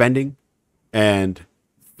with your spending and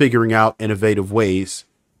figuring out innovative ways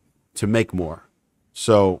to make more.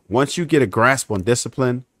 So once you get a grasp on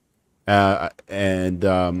discipline and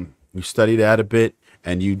you study that a bit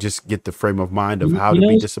and you just get the frame of mind of how to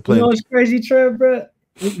be disciplined. You know what's crazy, Trev, bro?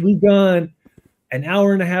 We've gone an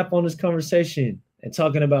hour and a half on this conversation and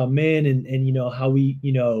talking about men and you know, how we,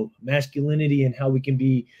 you know, masculinity and how we can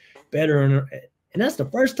be better. And that's the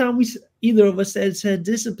first time either of us said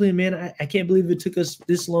discipline, man. I can't believe it took us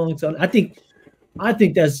this long. I think I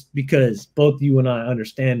think that's because both you and I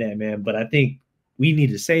understand that, man. But I think we need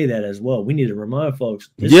to say that as well. We need to remind folks.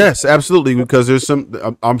 Yes, absolutely. Because there's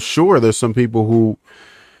I'm sure there's some people who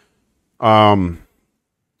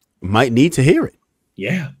might need to hear it.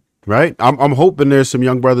 Yeah. Right. I'm hoping there's some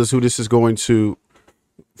young brothers who this is going to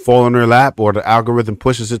fall in their lap, or the algorithm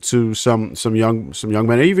pushes it to some young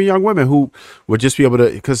men, or even young women who would just be able to,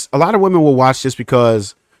 because a lot of women will watch this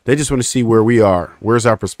because they just want to see where we are. Where's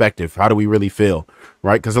our perspective? How do we really feel?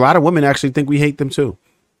 Right. Because a lot of women actually think we hate them too.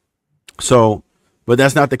 So, but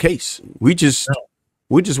that's not the case. We just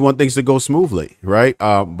want things to go smoothly. Right.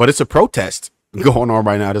 But it's a protest going on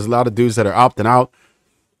right now. There's a lot of dudes that are opting out,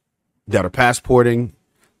 that are passporting,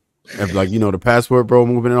 and like, you know, the passport bro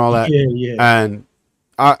movement and all that. Yeah. And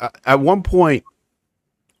I, at one point,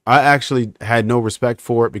 I actually had no respect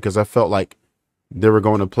for it because I felt like they were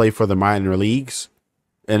going to play for the minor leagues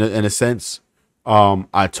in a sense.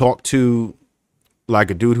 I talked to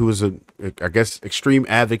like a dude who was I guess, extreme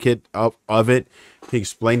advocate of it. He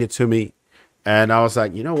explained it to me, and I was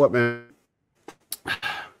like, you know what, man,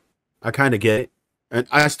 I kind of get it. And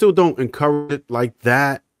I still don't encourage it like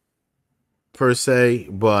that per se,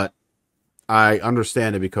 but I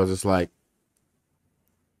understand it because it's like,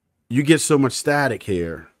 you get so much static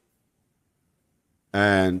here,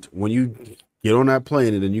 and when you get on that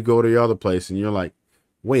plane and then you go to the other place and you're like,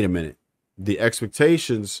 wait a minute, the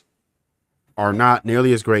expectations are not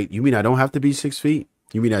nearly as great. You mean I don't have to be 6 feet?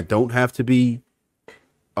 You mean I don't have to be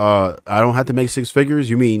I don't have to make six figures?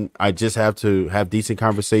 You mean I just have to have decent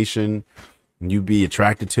conversation and you be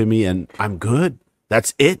attracted to me and I'm good?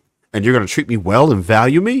 That's it? And you're gonna treat me well and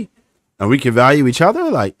value me, and we can value each other?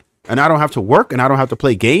 Like, and I don't have to work, and I don't have to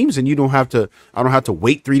play games, and I don't have to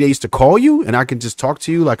wait 3 days to call you, and I can just talk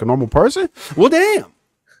to you like a normal person? Well, damn.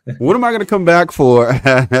 What am I going to come back for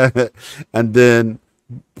and then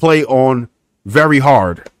play on very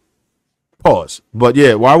hard? Pause. But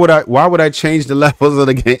yeah, why would I change the levels of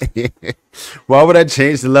the game? Why would I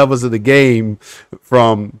change the levels of the game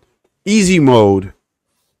from easy mode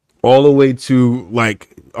all the way to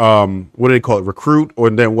like what do they call it, recruit, or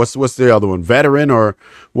then what's the other one, veteran or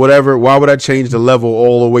whatever? Why would I change the level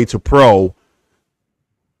all the way to pro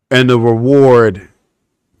and the reward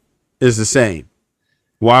is the same?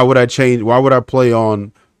 Why would I change? Why would I play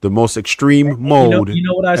on the most extreme mode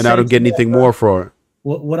what I and I don't get anything more for it?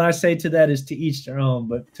 What I say to that is to each their own.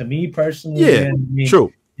 But to me personally, yeah, man, I mean,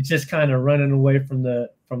 true. It's just kind of running away from the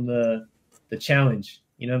challenge.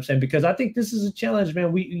 You know what I'm saying? Because I think this is a challenge,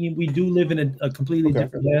 man. We do live in a completely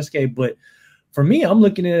different landscape. But for me, I'm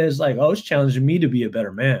looking at it as like, oh, it's challenging me to be a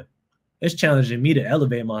better man. It's challenging me to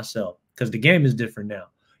elevate myself because the game is different now.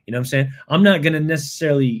 You know what I'm saying? I'm not going to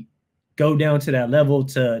necessarily go down to that level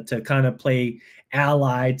to kind of play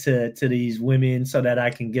ally to these women so that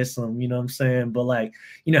I can get some, you know what I'm saying? But like,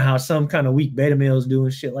 you know how some kind of weak beta males do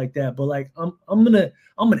and shit like that. But like, I'm gonna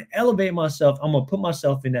elevate myself. I'm gonna put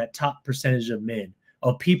myself in that top percentage of men,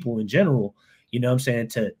 of people in general, you know what I'm saying,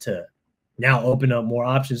 to now open up more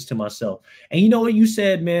options to myself. And you know what you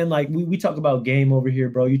said, man, like we talk about game over here,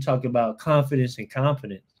 bro. You talk about confidence and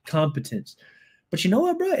competence. But you know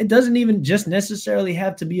what, bro? It doesn't even just necessarily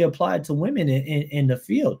have to be applied to women in the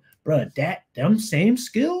field, bro. Them same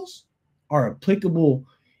skills are applicable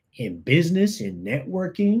in business, in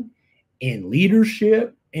networking, in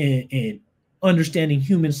leadership, and understanding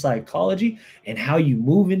human psychology and how you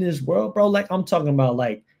move in this world, bro. Like I'm talking about,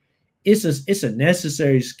 like it's a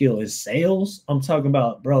necessary skill in sales. I'm talking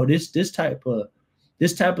about, bro, this type of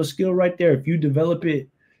skill right there. If you develop it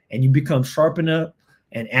and you become sharp enough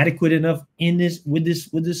and adequate enough in this with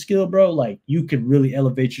this skill, bro, like you could really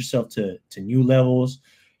elevate yourself to new levels.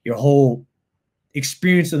 Your whole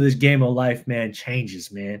experience of this game of life, man,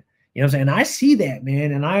 changes, man. You know what I'm saying? And I see that,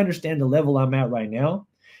 man, and I understand the level I'm at right now.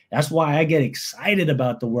 That's why I get excited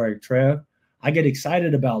about the work, Trev. I get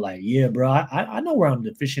excited about like, yeah, bro, I know where I'm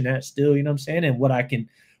deficient at still, you know what I'm saying? And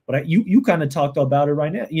you kind of talked about it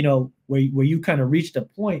right now, you know, where you kind of reached a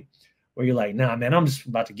point where you're like, nah, man, I'm just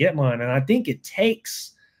about to get mine. And I think it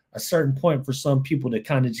takes a certain point for some people to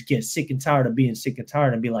kind of just get sick and tired of being sick and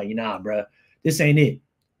tired and be like, nah, bro, this ain't it.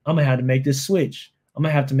 I'm going to have to make this switch. I'm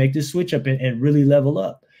going to have to make this switch up and really level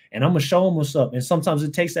up. And I'm going to show them what's up. And sometimes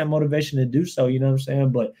it takes that motivation to do so, you know what I'm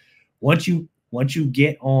saying? But once you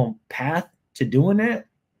get on path to doing that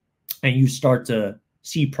and you start to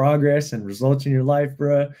see progress and results in your life,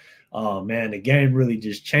 bro, oh man, the game really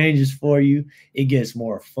just changes for you. It gets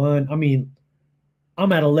more fun. I mean,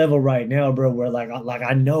 I'm at a level right now, bro, where like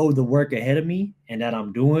I know the work ahead of me and that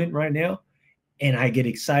I'm doing right now. And I get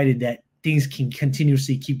excited that things can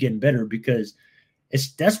continuously keep getting better because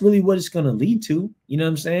that's really what it's going to lead to. You know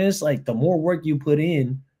what I'm saying? It's like the more work you put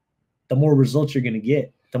in, the more results you're going to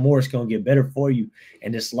get, the more it's going to get better for you.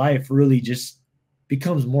 And this life really just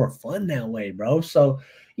becomes more fun that way, bro. So,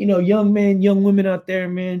 you know, young men, young women out there,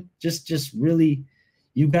 man, just really,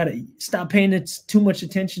 you got to stop paying too much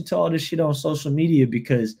attention to all this shit on social media,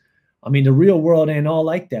 because I mean, the real world ain't all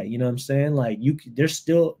like that. You know what I'm saying? Like there's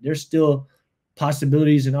still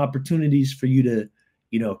possibilities and opportunities for you to,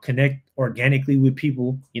 you know, connect organically with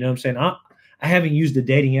people. You know what I'm saying? I haven't used the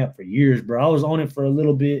dating app for years, bro. I was on it for a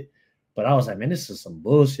little bit, but I was like, man, this is some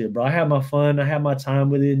bullshit, bro. I had my fun. I had my time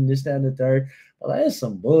with it and this, that, and the third. But like, it's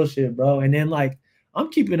some bullshit, bro. And then like, I'm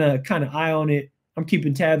keeping a kind of eye on it. I'm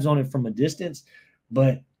keeping tabs on it from a distance,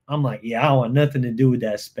 but I'm like, yeah, I don't want nothing to do with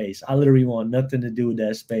that space. I literally want nothing to do with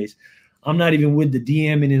that space. I'm not even with the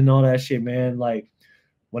DMing and all that shit, man. Like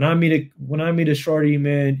when I meet a shorty,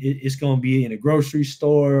 man, it's gonna be in a grocery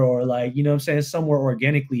store or like, you know what I'm saying, somewhere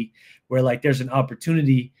organically where like there's an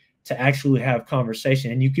opportunity to actually have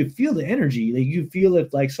conversation, and you can feel the energy. Like you feel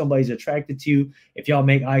if like somebody's attracted to you, if y'all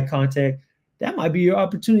make eye contact, that might be your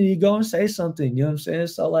opportunity to go and say something. You know what I'm saying?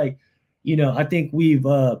 So like, you know, I think we've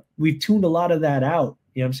tuned a lot of that out.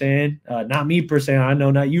 You know what I'm saying? Not me per se. I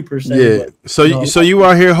know not you per se. Yeah. But, so you know, so you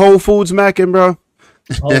out here Whole Foods macking, bro?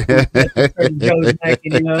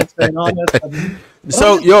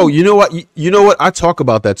 So yo, you know what? You know what? I talk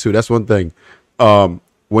about that too. That's one thing.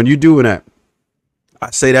 When you're doing that,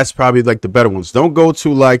 I say that's probably like the better ones. Don't go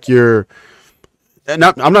to like your. And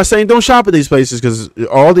I'm not saying don't shop at these places, because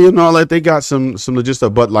all that they got some legit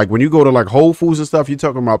stuff. But like when you go to like Whole Foods and stuff, you're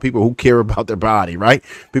talking about people who care about their body, right?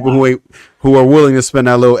 People who are willing to spend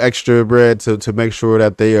that little extra bread to make sure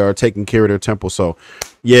that they are taking care of their temple. So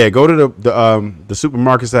yeah, go to the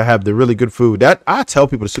supermarkets that have the really good food. That I tell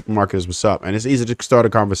people the supermarket is what's up, and it's easy to start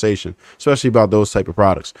a conversation, especially about those type of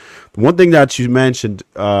products. One thing that you mentioned,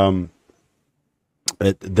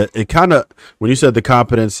 it kind of, when you said the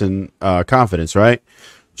competence and confidence, right?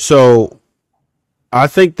 So I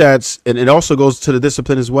think and it also goes to the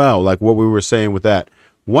discipline as well, like what we were saying with that.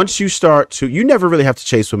 Once you start to, you never really have to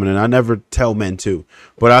chase women, and I never tell men to,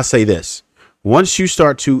 but I say this: once you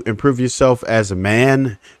start to improve yourself as a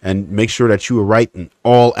man and make sure that you are right in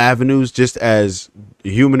all avenues, just as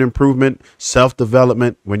human improvement,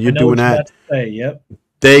 self-development, when you're doing that,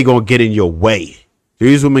 they gonna get in your way.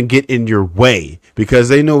 These women get in your way because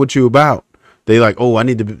they know what you're about. They like, oh, I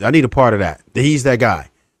need a part of that. He's that guy.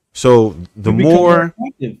 So the more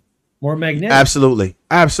magnetic. Absolutely.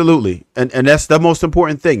 And that's the most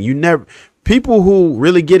important thing. People who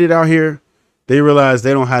really get it out here, they realize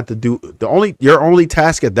they don't have to do your only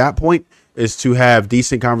task at that point is to have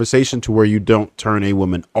decent conversation to where you don't turn a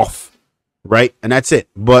woman off. Right. And that's it.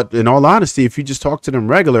 But in all honesty, if you just talk to them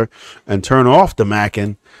regular and turn off the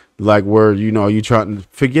macking, like where, you know, you try to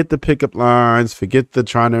forget the pickup lines, forget the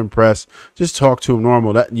trying to impress, just talk to them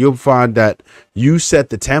normal. That you'll find that you set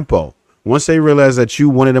the tempo. Once they realize that you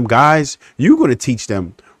one of them guys, you're going to teach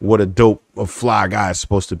them what a fly guy is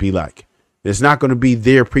supposed to be like. It's not going to be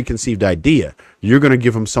their preconceived idea. You're going to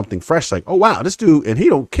give them something fresh, like, oh wow, this dude, and he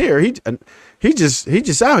don't care. He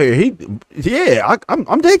just out here.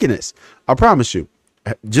 I'm taking this. I promise you.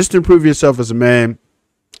 Just improve yourself as a man.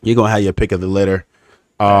 You're gonna have your pick of the litter.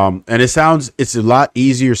 And it's a lot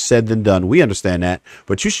easier said than done. We understand that,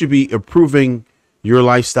 but you should be improving your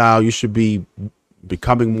lifestyle. You should be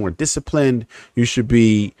becoming more disciplined. You should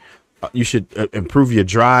improve your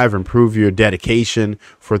drive, improve your dedication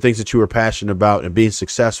for things that you are passionate about and being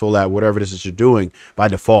successful at whatever it is that you're doing by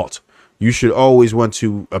default. You should always want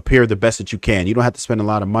to appear the best that you can. You don't have to spend a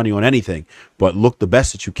lot of money on anything, but look the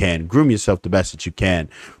best that you can. Groom yourself the best that you can.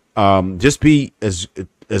 Just be as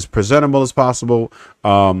presentable as possible.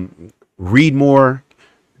 Read more,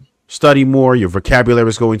 study more. Your vocabulary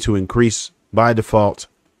is going to increase by default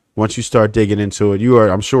once you start digging into it.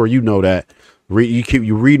 I'm sure you know that.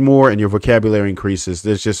 You read more and your vocabulary increases.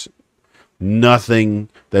 There's just nothing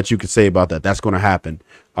that you could say about that. That's going to happen.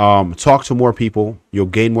 Talk to more people. You'll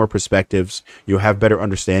gain more perspectives. You'll have better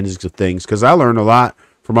understandings of things. Because I learned a lot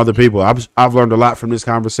from other people. I've learned a lot from this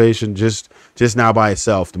conversation just now by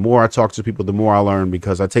itself. The more I talk to people, the more I learn,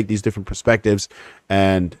 because I take these different perspectives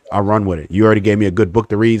and I run with it. You already gave me a good book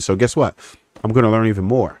to read, so guess what? I'm going to learn even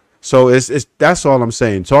more. So that's all I'm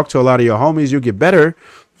saying. Talk to a lot of your homies. You'll get better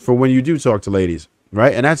for when you do talk to ladies,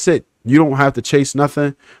 right? And that's it. You don't have to chase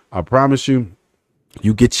nothing. I promise you.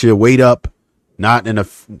 You get your weight up, not in a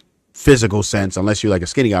physical sense, unless you're like a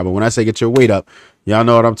skinny guy. But when I say get your weight up, y'all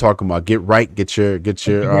know what I'm talking about. Get right. Get your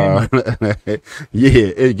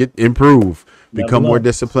improve, become more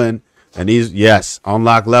disciplined. And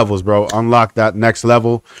unlock levels, bro. Unlock that next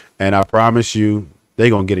level. And I promise you, they're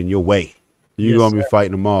going to get in your way. You're going to be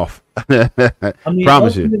fighting them off. I mean,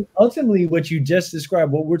 Promise you. Ultimately, what you just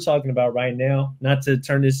described, what we're talking about right now, not to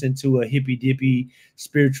turn this into a hippy dippy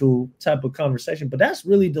spiritual type of conversation, but that's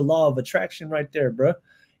really the law of attraction right there, bro.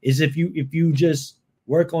 Is if you just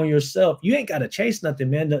work on yourself, you ain't got to chase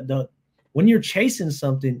nothing, man. When you're chasing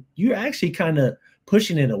something, you're actually kind of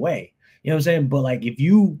pushing it away. You know what I'm saying? But like if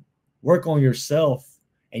you work on yourself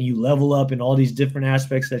and you level up in all these different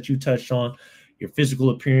aspects that you touched on, your physical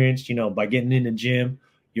appearance, you know, by getting in the gym,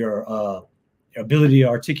 your ability to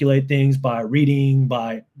articulate things by reading,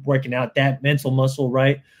 by working out that mental muscle,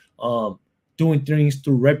 right? Doing things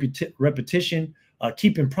through repetition,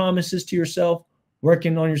 keeping promises to yourself,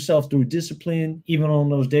 working on yourself through discipline, even on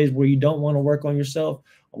those days where you don't want to work on yourself,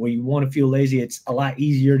 or where you want to feel lazy. It's a lot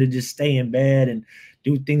easier to just stay in bed and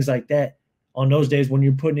do things like that. On those days when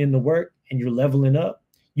you're putting in the work and you're leveling up,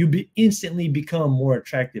 you instantly become more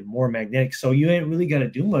attractive, more magnetic. So you ain't really got to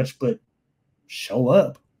do much but show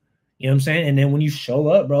up. You know what I'm saying? And then when you show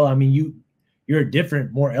up, bro, I mean, you're a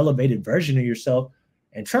different, more elevated version of yourself.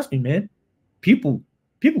 And trust me, man, people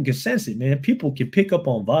can sense it, man. People can pick up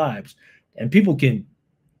on vibes, and people can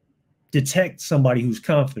detect somebody who's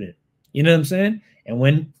confident. You know what I'm saying?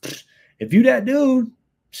 And if you that dude,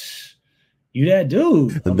 you that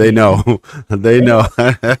dude. They know. They know.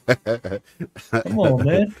 Come on,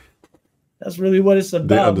 man. That's really what it's about.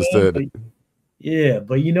 They understood.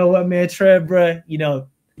 But you know what, man, Trev, bro, you know,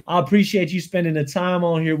 I appreciate you spending the time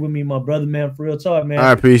on here with me, my brother, man, for real talk, man.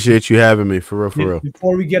 I appreciate you having me, for real.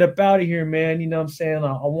 Before we get up out of here, man, you know what I'm saying?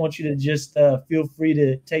 I want you to just feel free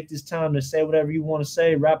to take this time to say whatever you want to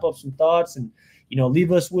say, wrap up some thoughts, and, you know,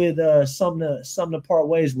 leave us with something to part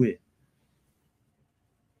ways with.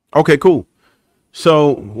 Okay, cool.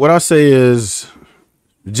 So what I say is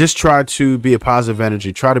just try to be a positive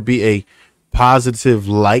energy. Try to be a positive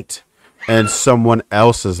light in someone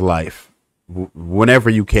else's life whenever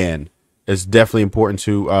you can. It's definitely important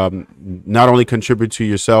to not only contribute to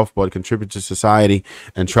yourself, but contribute to society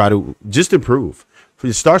and try to just improve.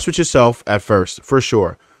 It starts with yourself at first, for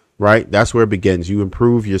sure, right? That's where it begins. You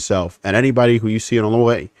improve yourself, and anybody who you see on the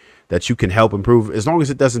way that you can help improve, as long as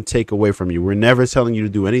it doesn't take away from you. We're never telling you to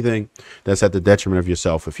do anything that's at the detriment of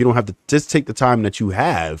yourself. If you don't have to, just take the time that you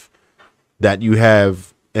have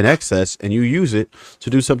in excess and you use it to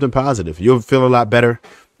do something positive. You'll feel a lot better.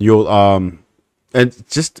 You'll and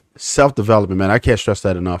just self-development, man. I can't stress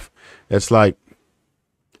that enough. It's like,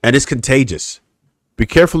 and it's contagious. Be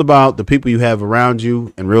careful about the people you have around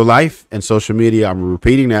you in real life and social media. I'm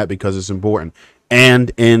repeating that because it's important.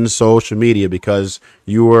 And in social media, because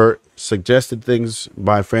you were suggested things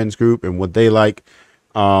by a friends group and what they like.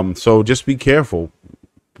 So just be careful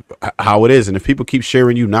how it is. And if people keep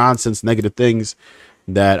sharing you nonsense, negative things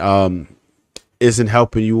that isn't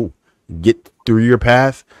helping you get through your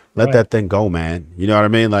path, let that thing go, man. You know what I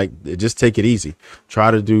mean? Like, just take it easy.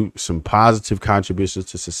 Try to do some positive contributions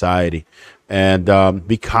to society, and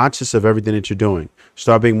be conscious of everything that you're doing.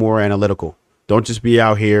 Start being more analytical. Don't just be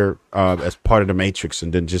out here as part of the matrix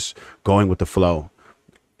and then just going with the flow.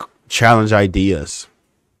 Challenge ideas.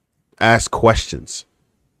 Ask questions,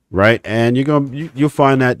 right? And you'll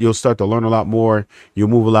find that you'll start to learn a lot more. You'll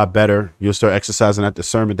move a lot better. You'll start exercising that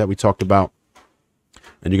discernment that we talked about,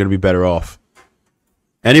 and you're going to be better off.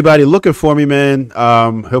 Anybody looking for me, man,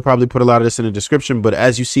 he'll probably put a lot of this in the description, but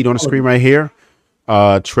as you see it on the screen right here,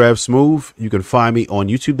 Trev Smooth, you can find me on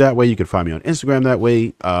YouTube that way. You can find me on Instagram that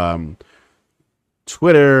way.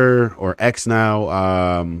 Twitter or X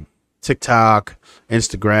now, TikTok,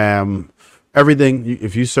 Instagram, everything.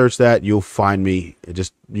 If you search that, you'll find me.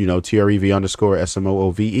 Just, you know,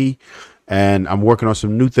 TREV_SMOOVE. And I'm working on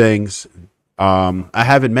some new things. I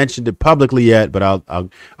haven't mentioned it publicly yet, but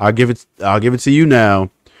I'll give it to you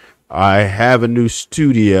now. I have a new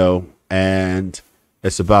studio and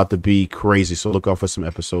it's about to be crazy. So look out for some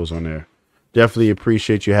episodes on there. Definitely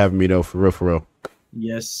appreciate you having me though, for real.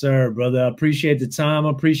 Yes, sir, brother. I appreciate the time.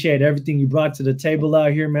 I appreciate everything you brought to the table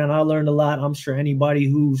out here, man. I learned a lot. I'm sure anybody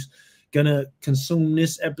who's gonna consume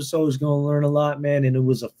this episode is gonna learn a lot, man. And it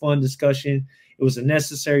was a fun discussion. It was a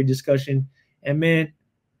necessary discussion. And man,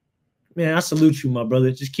 I salute you, my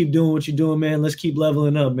brother. Just keep doing what you're doing, man. Let's keep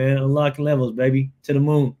leveling up, man. Unlocking levels, baby. To the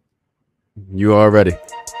moon. You already.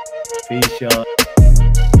 Peace, y'all.